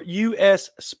 4 U.S.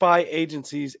 spy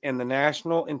agencies and the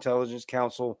National Intelligence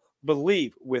Council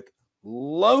believe with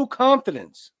low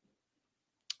confidence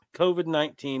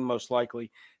COVID-19 most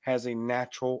likely has a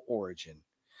natural origin,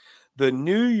 the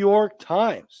New York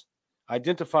Times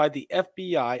identified the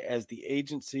FBI as the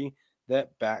agency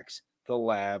that backs the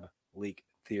lab leak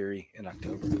theory in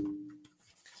October.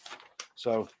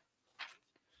 So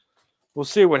we'll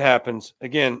see what happens.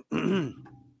 Again,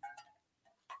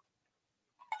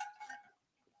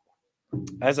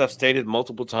 as I've stated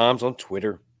multiple times on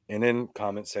Twitter and in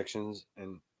comment sections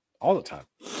and all the time,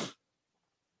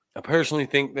 I personally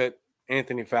think that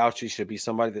Anthony Fauci should be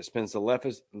somebody that spends the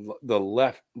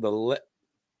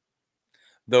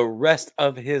rest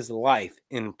of his life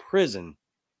in prison,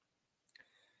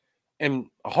 and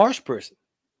a harsh prison.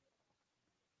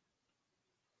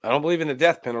 I don't believe in the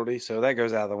death penalty, so that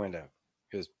goes out of the window.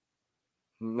 Because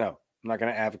no, I'm not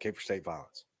going to advocate for state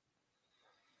violence.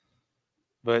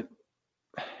 But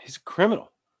he's a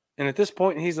criminal. And at this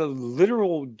point, he's a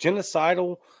literal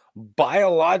genocidal,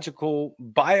 biological,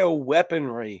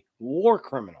 bioweaponry war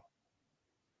criminal.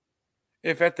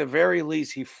 If at the very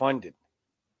least he funded,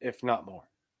 if not more.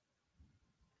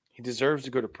 He deserves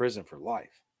to go to prison for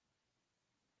life.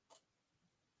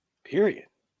 Period.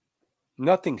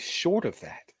 Nothing short of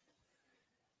that.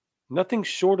 Nothing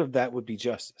short of that would be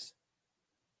justice.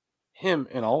 Him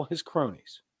and all his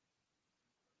cronies.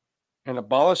 And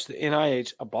abolish the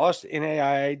NIH, abolish the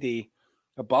NAID,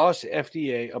 abolish the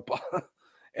FDA,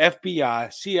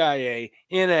 FBI, CIA,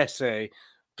 NSA,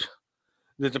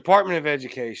 the Department of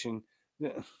Education.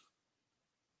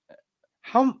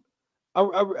 How?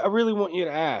 I really want you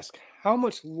to ask, how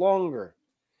much longer,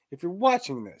 if you're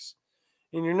watching this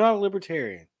and you're not a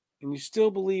libertarian and you still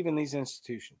believe in these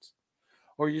institutions,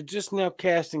 or you're just now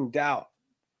casting doubt,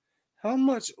 how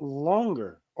much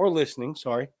longer, or listening,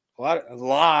 sorry, a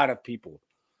lot of people,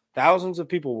 thousands of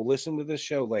people will listen to this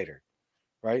show later,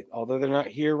 right? Although they're not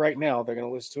here right now, they're going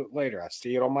to listen to it later. I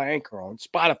see it on my Anchor on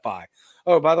Spotify.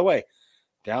 Oh, by the way,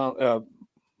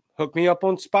 hook me up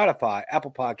on Spotify,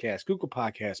 Apple Podcasts, Google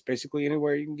Podcasts, basically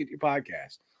anywhere you can get your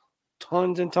podcast.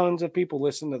 Tons and tons of people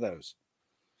listen to those.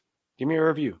 Give me a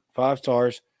review, 5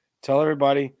 stars. Tell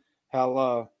everybody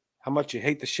how much you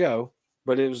hate the show,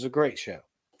 but it was a great show.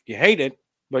 You hate it,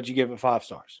 but you give it 5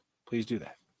 stars. Please do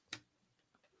that.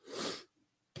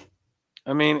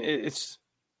 I mean, it's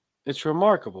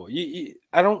remarkable.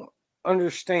 I don't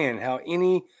understand how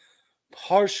any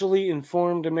partially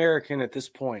informed American at this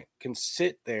point can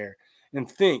sit there and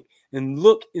think and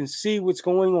look and see what's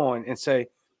going on and say,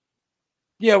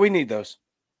 yeah, we need those.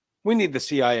 We need the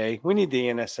CIA. We need the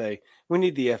NSA. We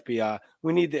need the FBI.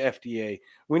 We need the FDA.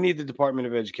 We need the Department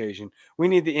of Education. We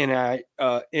need the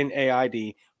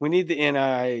NAID. We need the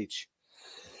NIH.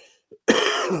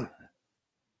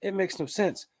 It makes no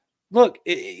sense. Look,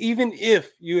 even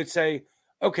if you would say,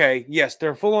 okay, yes,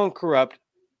 they're full on corrupt,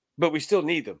 but we still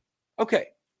need them. Okay,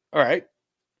 all right.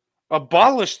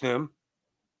 Abolish them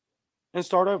and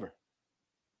start over.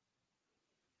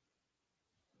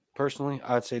 Personally,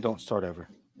 I'd say don't start over.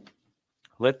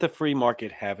 Let the free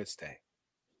market have its day.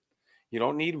 You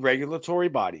don't need regulatory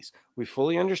bodies. We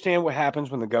fully understand what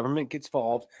happens when the government gets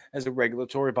involved as a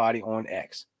regulatory body on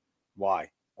X, Y,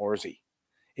 or Z.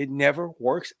 It never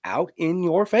works out in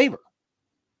your favor.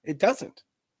 It doesn't.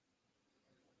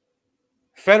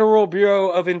 Federal Bureau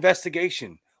of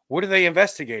Investigation. What are they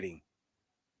investigating?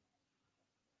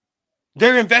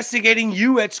 They're investigating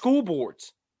you at school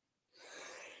boards.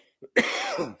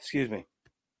 Excuse me.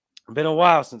 It's been a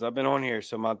while since I've been on here,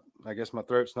 so I guess my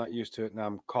throat's not used to it. Now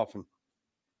I'm coughing.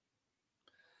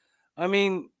 I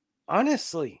mean,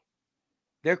 honestly,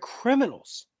 they're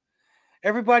criminals.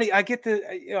 Everybody, I get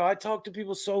I talk to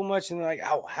people so much and they're like,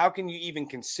 how can you even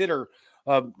consider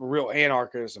real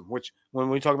anarchism? Which, when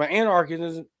we talk about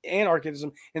anarchism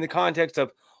in the context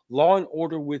of law and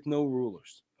order with no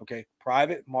rulers, okay?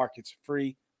 Private markets,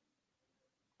 free,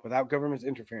 without government's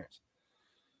interference.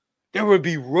 There would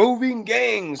be roving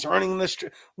gangs running the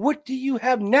street. What do you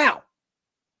have now?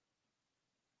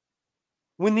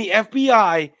 When the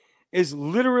FBI is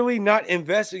literally not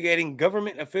investigating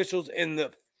government officials and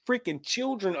the freaking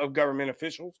children of government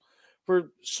officials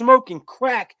for smoking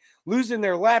crack, losing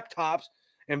their laptops,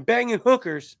 and banging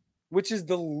hookers, which is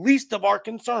the least of our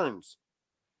concerns.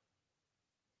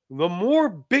 The more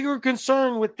bigger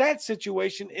concern with that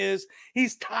situation is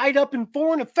he's tied up in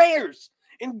foreign affairs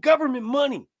and government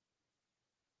money.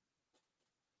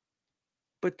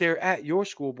 But they're at your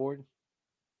school board.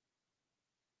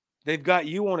 They've got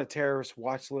you on a terrorist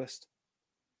watch list.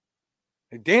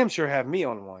 They damn sure have me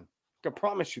on one. I can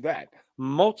promise you that.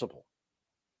 Multiple.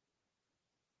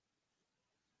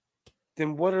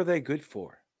 Then what are they good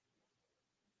for?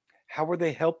 How are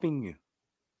they helping you?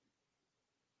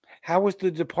 How is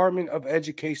the Department of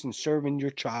Education serving your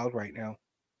child right now?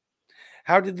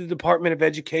 How did the Department of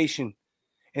Education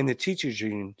and the teachers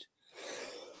unions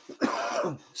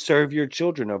serve your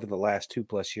children over the last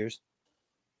 2+ years?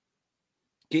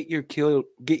 Get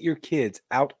your kids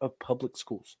out of public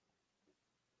schools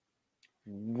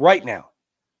right now.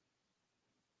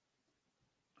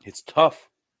 It's tough.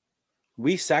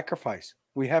 We sacrifice.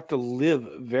 We have to live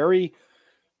very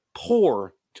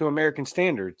poor to American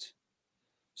standards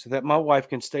so that my wife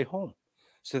can stay home,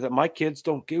 so that my kids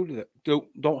don't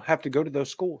have to go to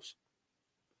those schools.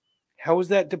 How is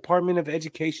that Department of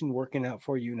Education working out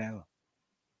for you now?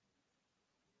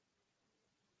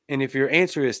 And if your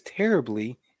answer is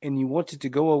terribly and you want it to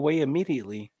go away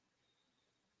immediately,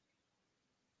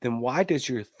 then why does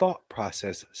your thought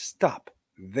process stop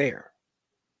there?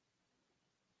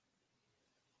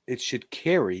 it should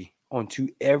carry into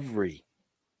every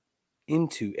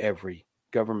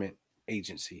government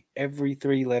agency, every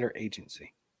 3-letter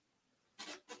agency.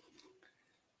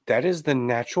 That is the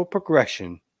natural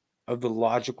progression of the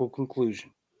logical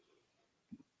conclusion.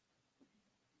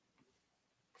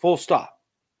 Full stop.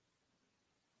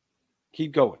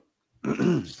 Keep going.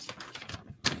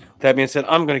 That being said,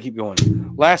 I'm going to keep going.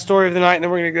 Last story of the night, and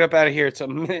then we're going to get up out of here. It's a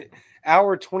minute,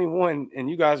 hour 21, and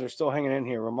you guys are still hanging in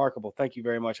here. Remarkable. Thank you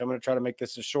very much. I'm going to try to make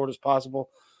this as short as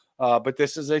possible, but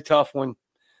this is a tough one.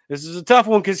 This is a tough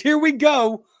one because here we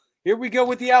go. Here we go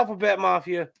with the alphabet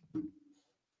mafia.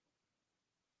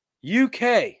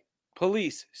 UK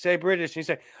police say British, and you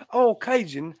say, oh,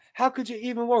 Cajun, how could you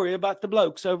even worry about the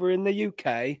blokes over in the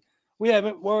UK? We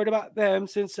haven't worried about them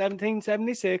since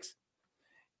 1776.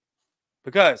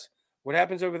 Because what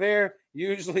happens over there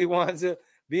usually winds up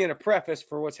being a preface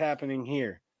for what's happening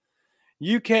here.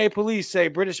 UK police say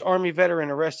British Army veteran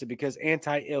arrested because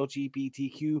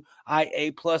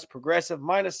anti-LGBTQIA plus progressive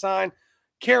minus sign,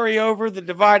 carry over the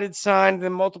divided sign,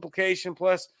 then multiplication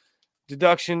plus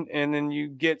deduction, and then you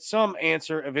get some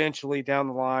answer eventually down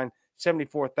the line,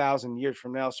 74,000 years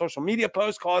from now. Social media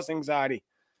post cause anxiety.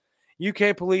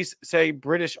 UK police say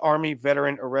British Army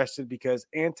veteran arrested because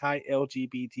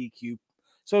anti-LGBTQ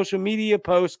social media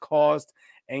post caused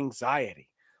anxiety.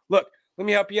 Look, let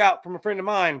me help you out from a friend of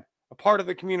mine, a part of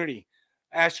the community.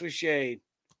 Ashley Shade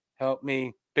helped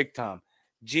me big time.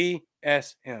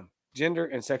 GSM, gender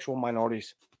and sexual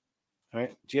minorities. All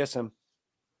right, GSM.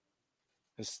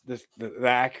 The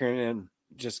acronym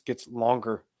just gets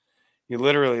longer. You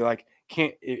literally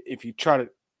can't, if you try to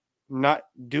not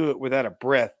do it without a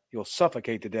breath, you'll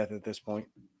suffocate to death at this point.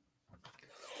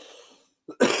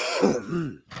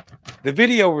 The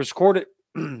video was recorded.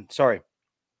 The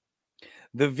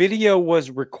video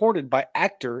was recorded by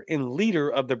actor and leader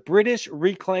of the British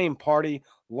Reclaim Party,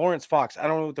 Lawrence Fox. I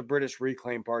don't know what the British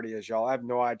Reclaim Party is, y'all. I have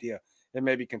no idea. It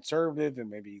may be conservative. It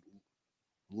may be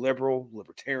liberal,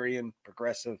 libertarian,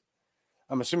 progressive.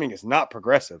 I'm assuming it's not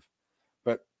progressive,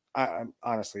 but I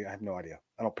honestly, I have no idea.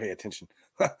 I don't pay attention.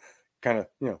 Kind of,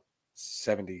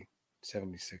 70,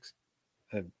 76.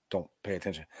 I don't pay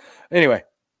attention. Anyway,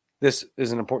 this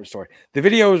is an important story. The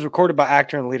video was recorded by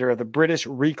actor and leader of the British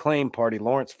Reclaim Party,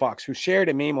 Lawrence Fox, who shared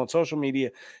a meme on social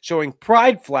media showing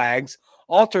pride flags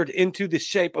altered into the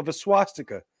shape of a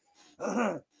swastika,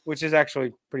 which is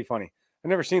actually pretty funny. I've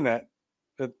never seen that,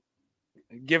 but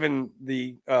given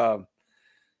the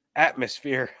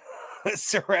atmosphere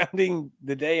surrounding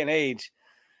the day and age,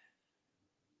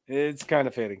 it's kind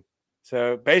of fitting.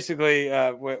 So basically,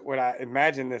 what I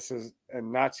imagine this is a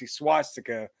Nazi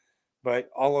swastika,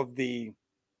 but all of the,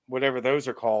 whatever those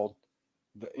are called,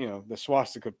 the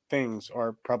swastika things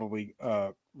are probably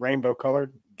rainbow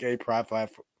colored, gay pride flag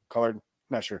colored.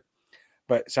 Not sure,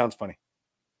 but it sounds funny.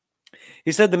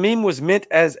 He said the meme was meant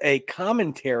as a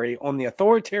commentary on the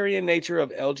authoritarian nature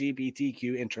of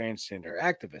LGBTQ and transgender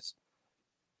activists.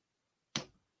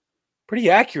 Pretty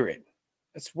accurate.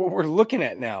 That's what we're looking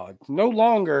at now. It's no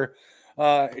longer,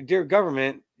 dear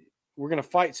government, we're going to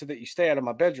fight so that you stay out of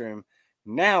my bedroom.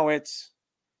 Now it's,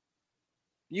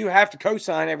 you have to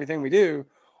co-sign everything we do,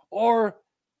 or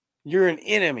you're an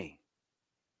enemy.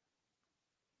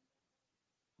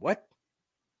 What?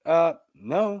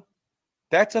 No,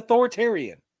 that's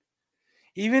authoritarian.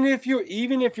 Even if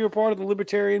you're part of the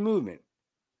libertarian movement,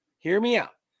 hear me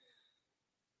out.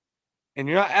 And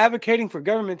you're not advocating for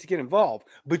government to get involved,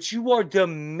 but you are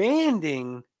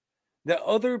demanding that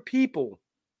other people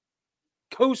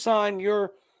co-sign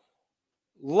your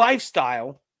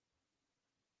lifestyle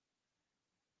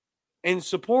and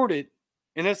support it,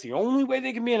 and that's the only way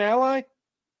they can be an ally.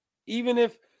 Even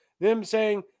if them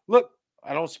saying, look,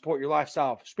 I don't support your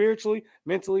lifestyle spiritually,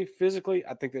 mentally, physically,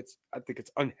 I think it's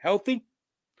unhealthy,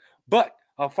 but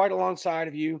I'll fight alongside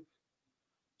of you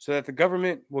so that the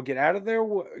government will get out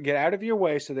of your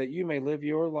way so that you may live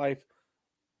your life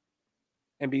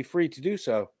and be free to do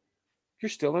so. You're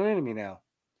still an enemy now.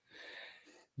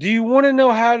 Do you want to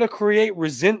know how to create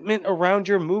resentment around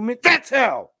your movement? That's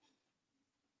how.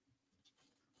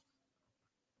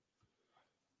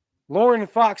 Lauren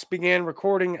Fox began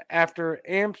recording after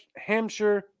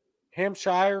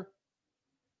Hampshire.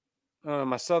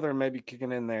 My Southern may be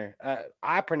kicking in there.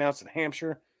 I pronounce it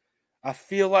Hampshire. I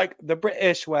feel like the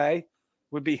British way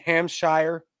would be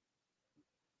Hampshire.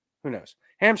 Who knows?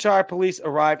 Hampshire police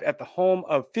arrived at the home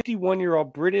of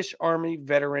 51-year-old British Army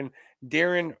veteran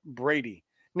Darren Brady.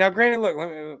 Now, granted, look,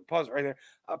 let me pause right there.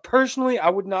 Personally,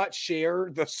 I would not share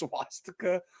the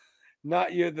swastika, not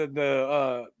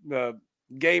the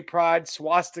gay pride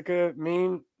swastika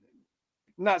meme.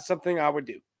 Not something I would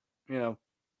do.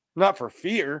 Not for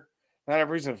fear. Not a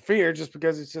reason for fear, just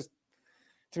because it's just,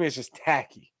 to me, it's just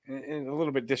tacky and a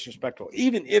little bit disrespectful.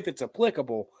 Even if it's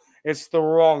applicable, it's the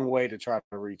wrong way to try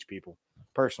to reach people.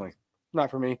 Personally,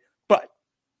 not for me, but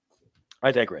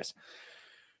I digress.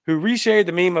 Who reshared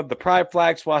the meme of the pride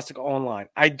flag swastika online.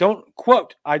 I don't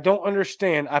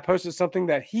understand. I posted something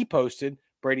that he posted,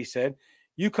 Brady said.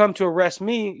 You come to arrest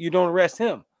me, you don't arrest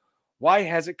him. Why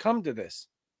has it come to this?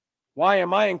 Why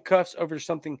am I in cuffs over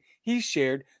something he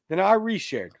shared, then I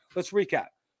reshared? Let's recap.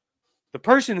 The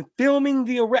person filming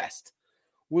the arrest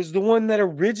was the one that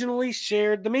originally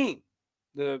shared the meme,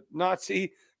 the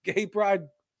Nazi gay pride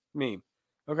meme.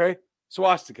 Okay?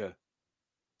 Swastika.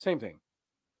 Same thing.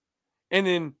 And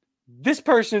then this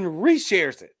person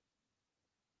reshares it.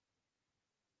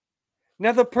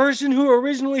 Now, the person who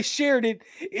originally shared it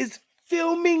is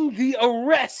filming the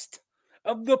arrest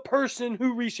of the person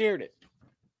who reshared it.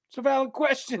 It's a valid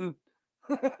question.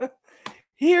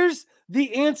 Here's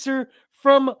the answer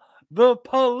from the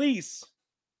police.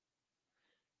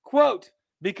 Quote,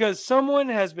 because someone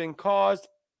has been caused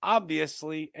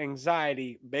obviously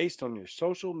anxiety based on your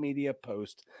social media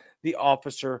post, the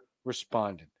officer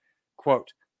responded.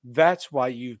 Quote, that's why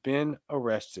you've been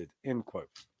arrested, end quote.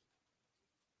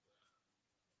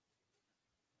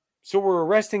 So we're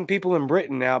arresting people in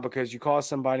Britain now because you caused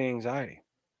somebody anxiety.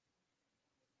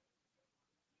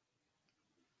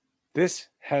 This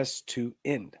has to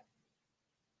end.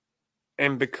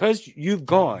 And because you've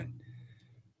gone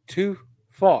too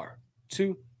far,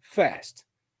 too fast,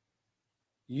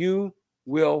 you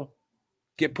will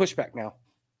get pushback now.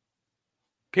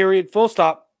 Period. Full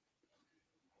stop.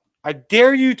 I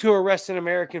dare you to arrest an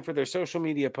American for their social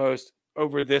media post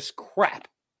over this crap,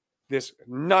 this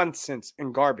nonsense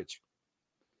and garbage.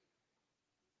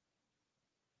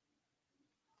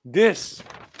 This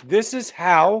is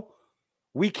how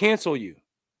we cancel you.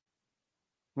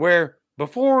 Where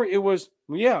before it was,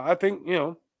 yeah, I think,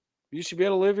 you should be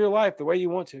able to live your life the way you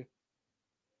want to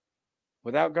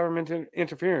without government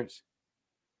interference,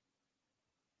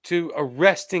 to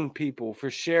arresting people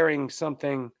for sharing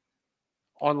something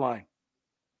online.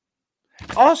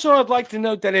 Also, I'd like to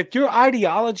note that if your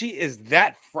ideology is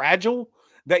that fragile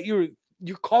that you're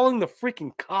calling the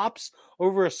freaking cops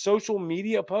over a social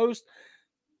media post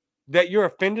that you're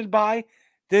offended by,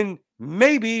 then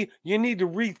maybe you need to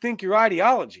rethink your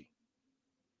ideology.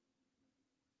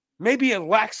 Maybe it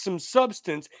lacks some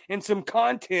substance and some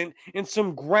content and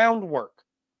some groundwork.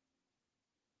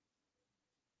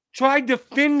 Try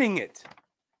defending it.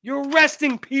 You're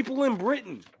arresting people in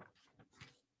Britain.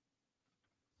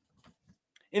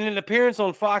 In an appearance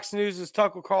on Fox News'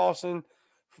 Tucker Carlson,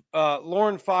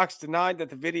 Lauren Fox denied that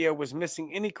the video was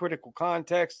missing any critical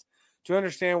context to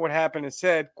understand what happened and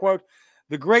said, quote,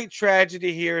 the great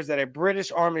tragedy here is that a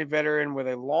British Army veteran with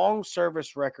a long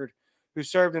service record who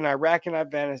served in Iraq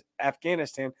and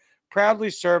Afghanistan, proudly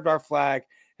served our flag,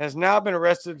 has now been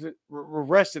arrested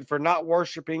for not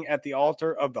worshiping at the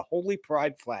altar of the holy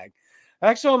pride flag. I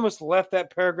actually almost left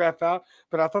that paragraph out,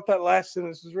 but I thought that last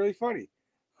sentence was really funny.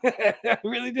 I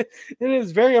really did. And it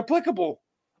is very applicable.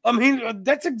 I mean,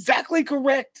 that's exactly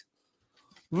correct.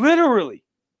 Literally.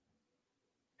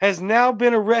 Has now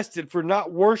been arrested for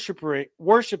not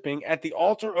worshiping at the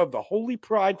altar of the holy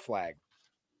pride flag.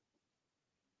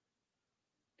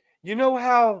 You know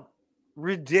how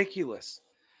ridiculous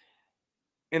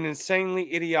and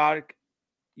insanely idiotic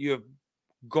you have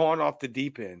gone off the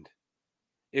deep end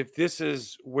if this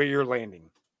is where you're landing.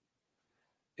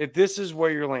 If this is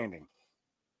where you're landing.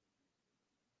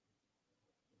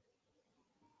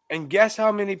 And guess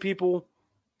how many people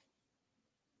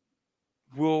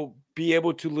will be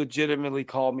able to legitimately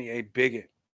call me a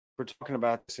bigot for talking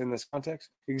about this in this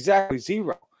context? Exactly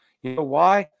zero. You know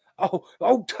why? Oh,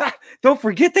 don't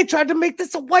forget they tried to make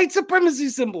this a white supremacy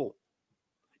symbol.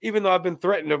 Even though I've been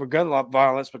threatened over gun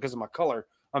violence because of my color,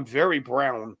 I'm very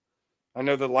brown. I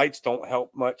know the lights don't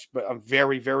help much, but I'm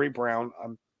very, very brown.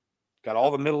 I'm got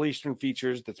all the Middle Eastern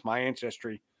features. That's my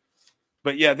ancestry.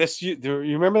 But yeah, you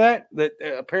remember that? That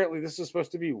apparently this is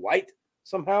supposed to be white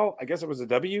somehow. I guess it was a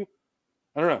W.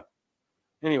 I don't know.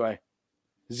 Anyway,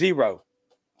 zero.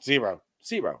 It's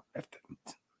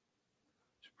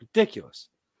ridiculous.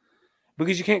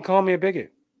 Because you can't call me a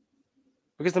bigot.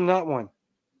 Because I'm not one.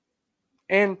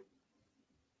 And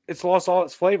it's lost all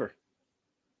its flavor.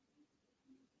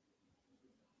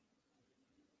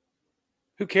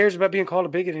 Who cares about being called a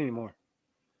bigot anymore?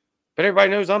 But everybody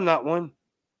knows I'm not one.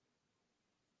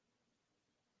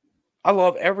 I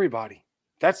love everybody.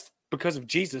 That's because of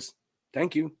Jesus.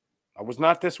 Thank you. I was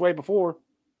not this way before.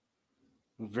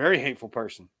 I'm a very hateful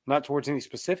person. Not towards any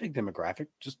specific demographic,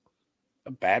 just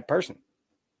a bad person.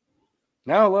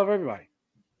 Now I love everybody.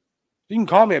 You can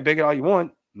call me a bigot all you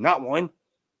want. Not one.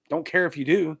 Don't care if you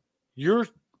do.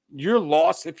 You're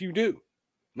lost if you do.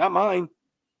 Not mine.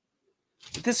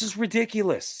 But this is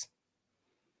ridiculous.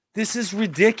 This is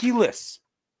ridiculous.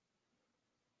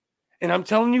 And I'm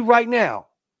telling you right now,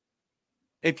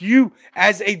 if you,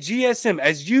 as a GSM,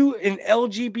 as you an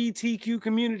LGBTQ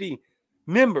community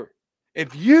member,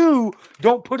 if you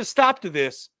don't put a stop to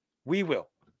this, we will.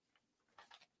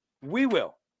 We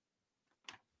will.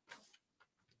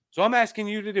 So I'm asking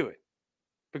you to do it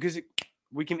because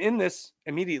we can end this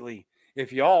immediately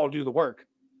if y'all do the work.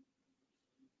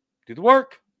 Do the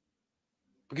work.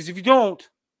 Because if you don't,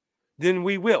 then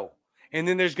we will. And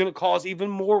then there's going to cause even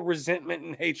more resentment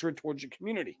and hatred towards your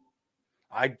community.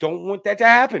 I don't want that to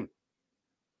happen.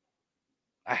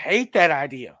 I hate that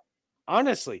idea.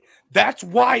 Honestly, that's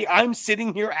why I'm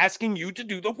sitting here asking you to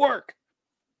do the work.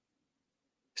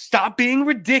 Stop being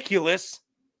ridiculous.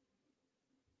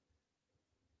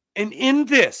 And in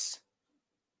this,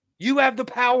 you have the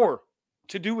power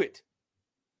to do it.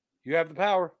 You have the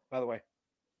power, by the way.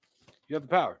 You have the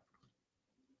power.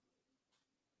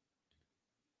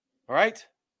 All right?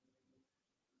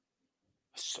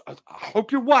 So, I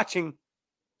hope you're watching.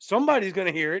 Somebody's going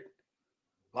to hear it.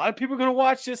 A lot of people are going to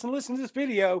watch this and listen to this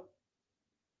video,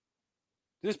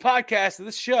 this podcast,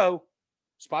 this show,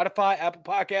 Spotify, Apple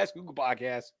Podcasts, Google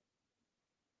Podcasts.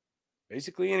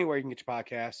 Basically anywhere you can get your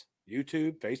podcasts.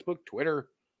 YouTube, Facebook, Twitter,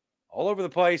 all over the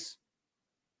place.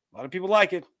 A lot of people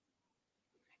like it.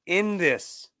 In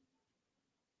this.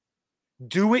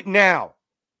 Do it now.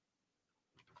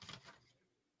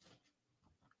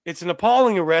 It's an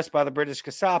appalling arrest by the British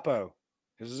Gestapo.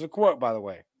 This is a quote, by the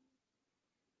way.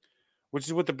 Which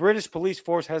is what the British police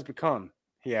force has become,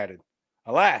 he added.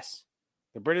 Alas,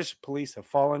 the British police have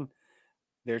fallen.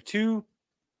 They're too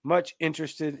much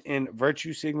interested in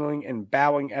virtue signaling and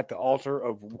bowing at the altar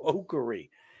of wokery.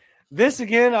 This,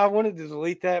 again, I wanted to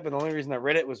delete that, but the only reason I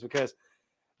read it was because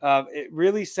it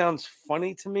really sounds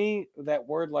funny to me, that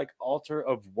word like altar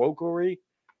of wokery,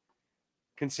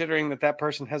 considering that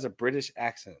person has a British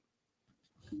accent.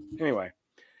 Anyway,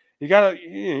 you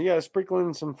gotta sprinkle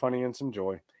in some funny and some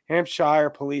joy.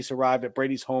 Hampshire police arrived at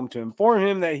Brady's home to inform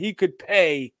him that he could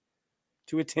pay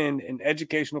to attend an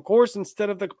educational course instead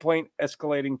of the complaint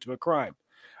escalating to a crime.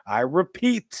 I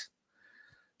repeat,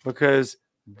 because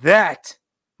that,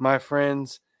 my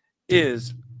friends,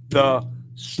 is the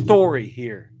story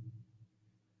here.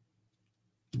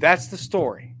 That's the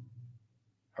story.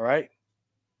 All right?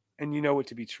 And you know it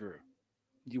to be true.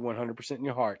 You 100% in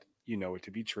your heart, you know it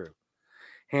to be true.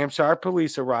 Hampshire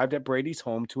police arrived at Brady's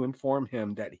home to inform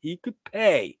him that he could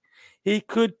pay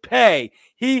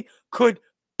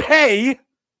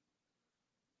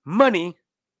money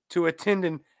to attend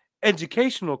an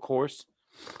educational course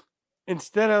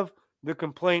instead of the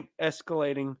complaint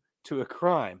escalating to a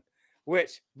crime.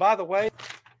 Which, by the way,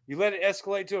 you let it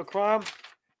escalate to a crime,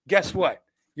 guess what?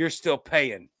 You're still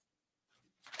paying.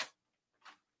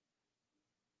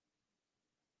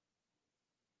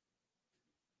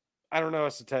 I don't know what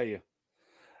else to tell you.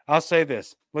 I'll say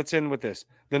this. Let's end with this.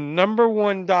 The number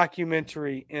one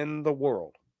documentary in the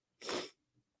world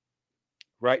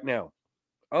right now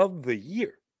of the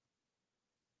year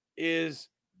is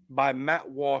by Matt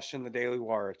Walsh in the Daily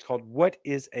Wire. It's called What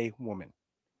is a Woman?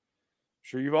 I'm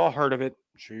sure you've all heard of it.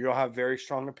 I'm sure you all have very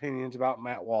strong opinions about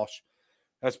Matt Walsh.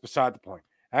 That's beside the point.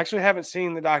 I actually haven't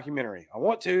seen the documentary. I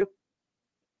want to.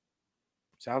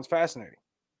 Sounds fascinating.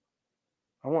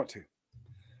 I want to.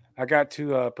 I got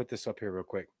to put this up here real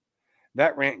quick.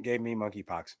 That rant gave me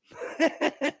monkeypox.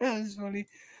 That's funny.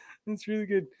 That's really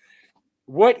good.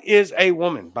 What is a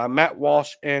Woman by Matt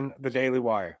Walsh and the Daily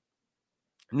Wire.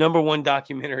 Number one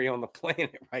documentary on the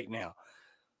planet right now.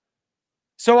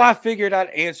 So I figured I'd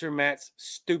answer Matt's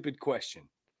stupid question.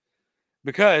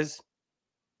 Because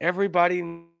everybody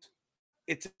knows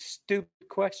it's a stupid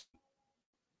question.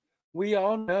 We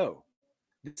all know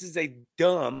this is a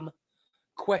dumb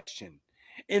question.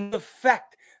 And the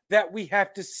fact that we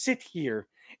have to sit here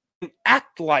and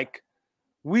act like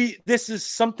this is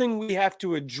something we have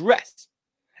to address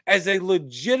as a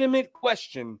legitimate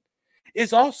question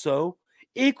is also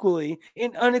equally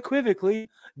and unequivocally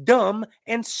dumb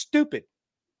and stupid.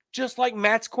 Just like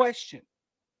Matt's question,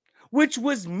 which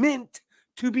was meant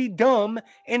to be dumb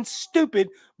and stupid,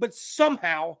 but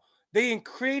somehow they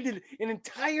created an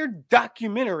entire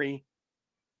documentary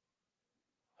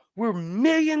where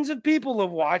millions of people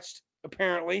have watched,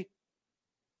 apparently,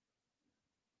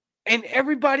 and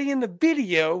everybody in the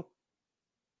video,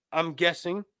 I'm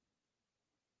guessing,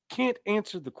 can't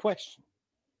answer the question.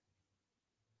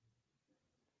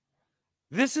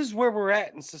 This is where we're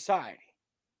at in society.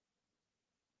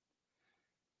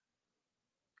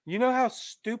 You know how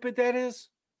stupid that is?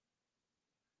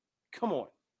 Come on.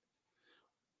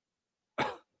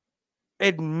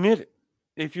 Admit it.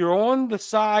 If you're on the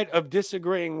side of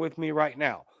disagreeing with me right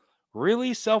now,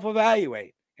 really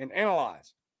self-evaluate and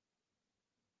analyze.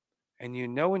 And you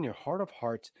know in your heart of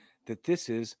hearts that this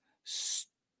is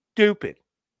stupid.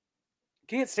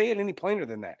 Can't say it any plainer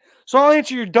than that. So I'll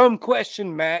answer your dumb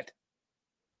question, Matt,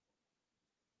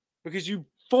 because you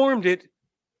formed it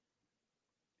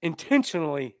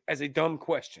intentionally as a dumb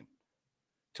question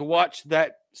to watch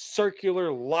that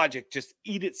circular logic just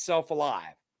eat itself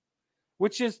alive,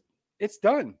 which is, it's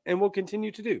done and will continue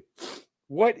to do.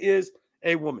 What is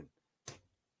a woman?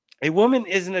 A woman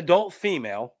is an adult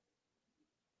female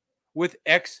with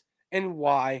X and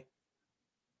Y,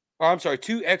 or I'm sorry,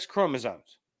 2 X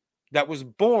chromosomes that was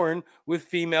born with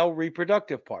female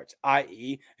reproductive parts,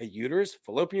 i.e., a uterus,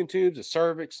 fallopian tubes, a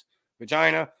cervix,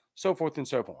 vagina, so forth and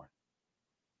so on.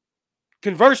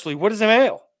 Conversely, what is a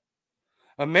male?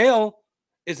 A male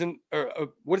is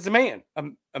what is a man?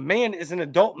 A man is an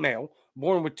adult male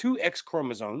born with 2 X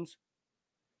chromosomes,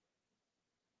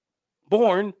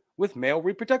 born with male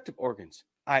reproductive organs,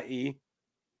 i.e.,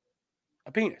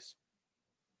 a penis,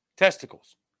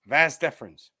 testicles, vas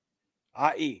deferens,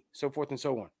 i.e., so forth and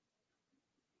so on.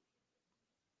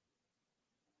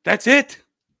 That's it.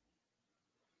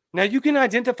 Now, you can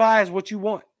identify as what you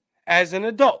want as an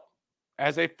adult,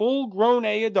 as a full-grown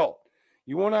adult.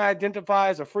 You want to identify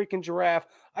as a freaking giraffe?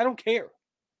 I don't care.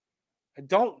 I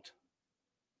don't.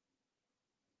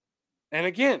 And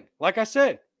again, like I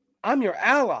said, I'm your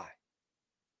ally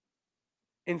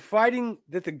in fighting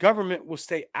that the government will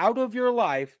stay out of your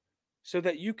life so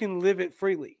that you can live it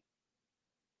freely.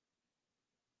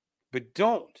 But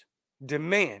don't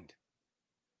demand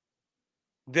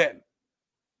that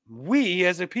we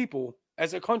as a people,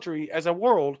 as a country, as a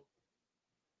world,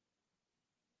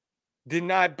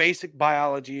 deny basic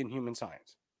biology and human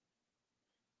science,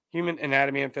 human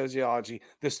anatomy and physiology,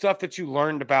 the stuff that you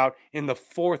learned about in the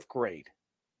 4th grade.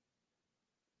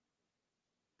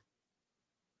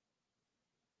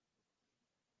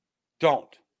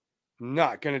 Don't. I'm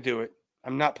not going to do it.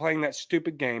 I'm not playing that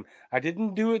stupid game. I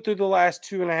didn't do it through the last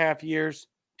 2.5 years,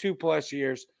 2+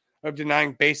 years of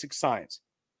denying basic science.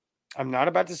 I'm not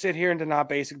about to sit here and deny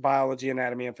basic biology,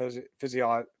 anatomy, and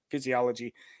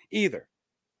physiology either.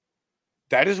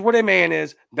 That is what a man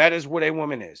is. That is what a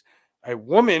woman is. A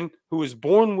woman who is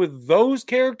born with those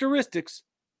characteristics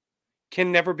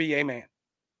can never be a man.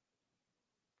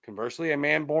 Conversely, a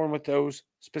man born with those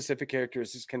specific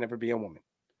characteristics can never be a woman.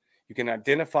 You can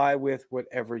identify with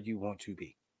whatever you want to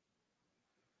be,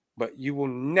 but you will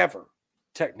never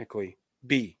technically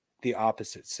be the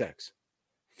opposite sex.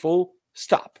 Full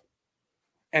stop.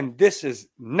 And this is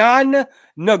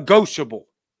non-negotiable.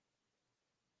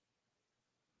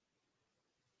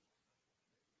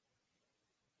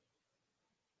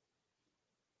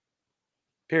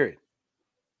 Period.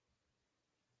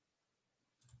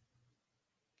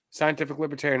 Scientific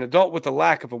libertarian. Adult with a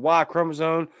lack of a Y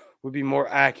chromosome would be more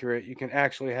accurate. You can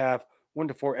actually have 1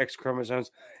 to 4 X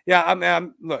chromosomes. Yeah,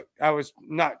 look, I was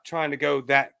not trying to go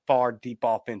that far deep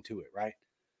off into it, right?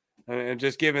 And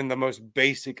just given the most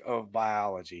basic of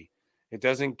biology, it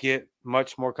doesn't get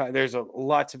much more. There's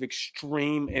lots of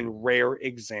extreme and rare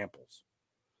examples.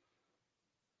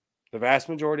 The vast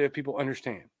majority of people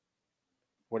understand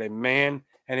what a man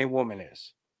and a woman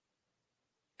is.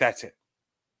 That's it.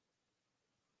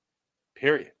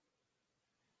 Period.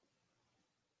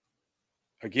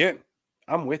 Again,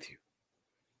 I'm with you.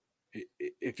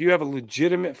 If you have a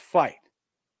legitimate fight,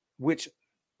 which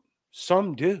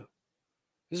some do,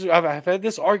 I've had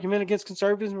this argument against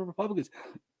conservatives and Republicans.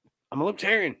 I'm a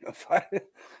libertarian. I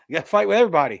got to fight with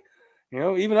everybody,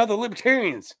 even other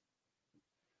libertarians.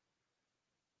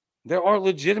 There are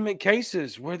legitimate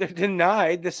cases where they're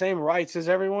denied the same rights as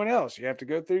everyone else. You have to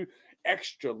go through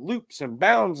extra loops and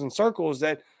bounds and circles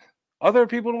that other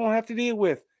people don't have to deal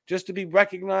with just to be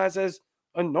recognized as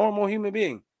a normal human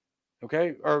being,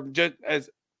 okay? Or just as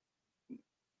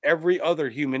every other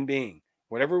human being,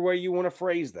 whatever way you want to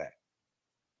phrase that.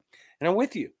 And I'm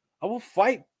with you. I will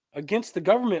fight against the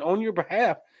government on your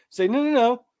behalf. Say,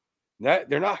 no.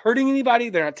 They're not hurting anybody.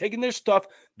 They're not taking their stuff.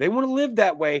 They want to live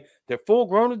that way. They're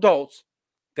full-grown adults.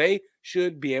 They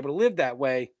should be able to live that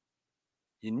way.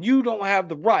 And you don't have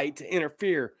the right to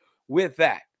interfere with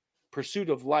that pursuit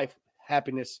of life,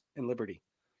 happiness, and liberty.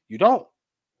 You don't.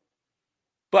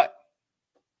 But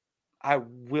I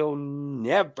will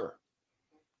never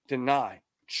deny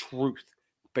truth,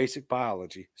 basic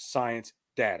biology, science,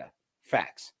 data,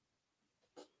 facts.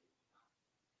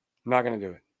 I'm not going to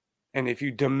do it. And if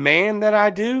you demand that I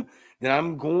do, then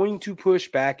I'm going to push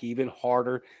back even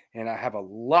harder And I have a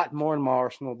lot more in my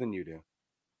arsenal than you do.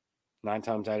 9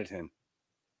 times out of 10.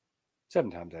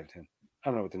 7 times out of 10. I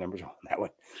don't know what the numbers are on that one.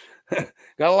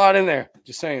 Got a lot in there.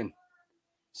 Just saying.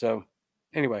 So,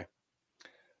 anyway,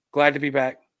 glad to be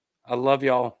back. I love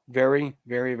y'all very,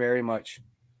 very, very much.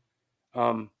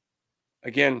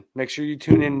 Again, make sure you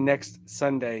tune in next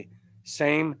Sunday.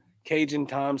 Same Cajun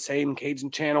time, same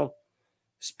Cajun channel.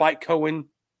 Spike Cohen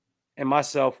and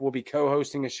myself will be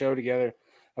co-hosting a show together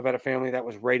about a family that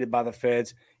was raided by the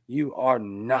feds. You are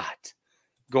not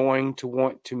going to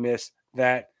want to miss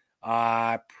that.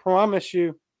 I promise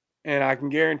you. And I can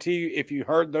guarantee you, if you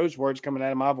heard those words coming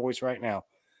out of my voice right now,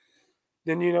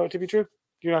 then you know it to be true.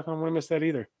 You're not going to want to miss that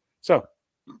either. So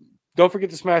don't forget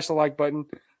to smash the like button,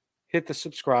 hit the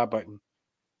subscribe button,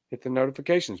 hit the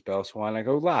notifications bell so when I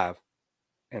go live,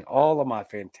 and all of my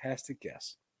fantastic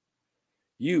guests,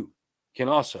 you can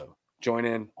also join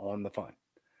in on the fun.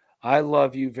 I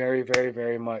love you very, very,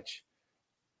 very much.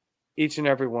 Each and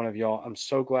every one of y'all. I'm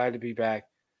so glad to be back.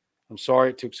 I'm sorry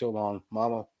it took so long.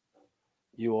 Mama,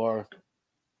 you are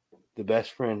the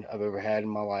best friend I've ever had in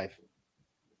my life.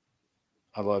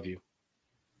 I love you.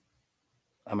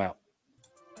 I'm out.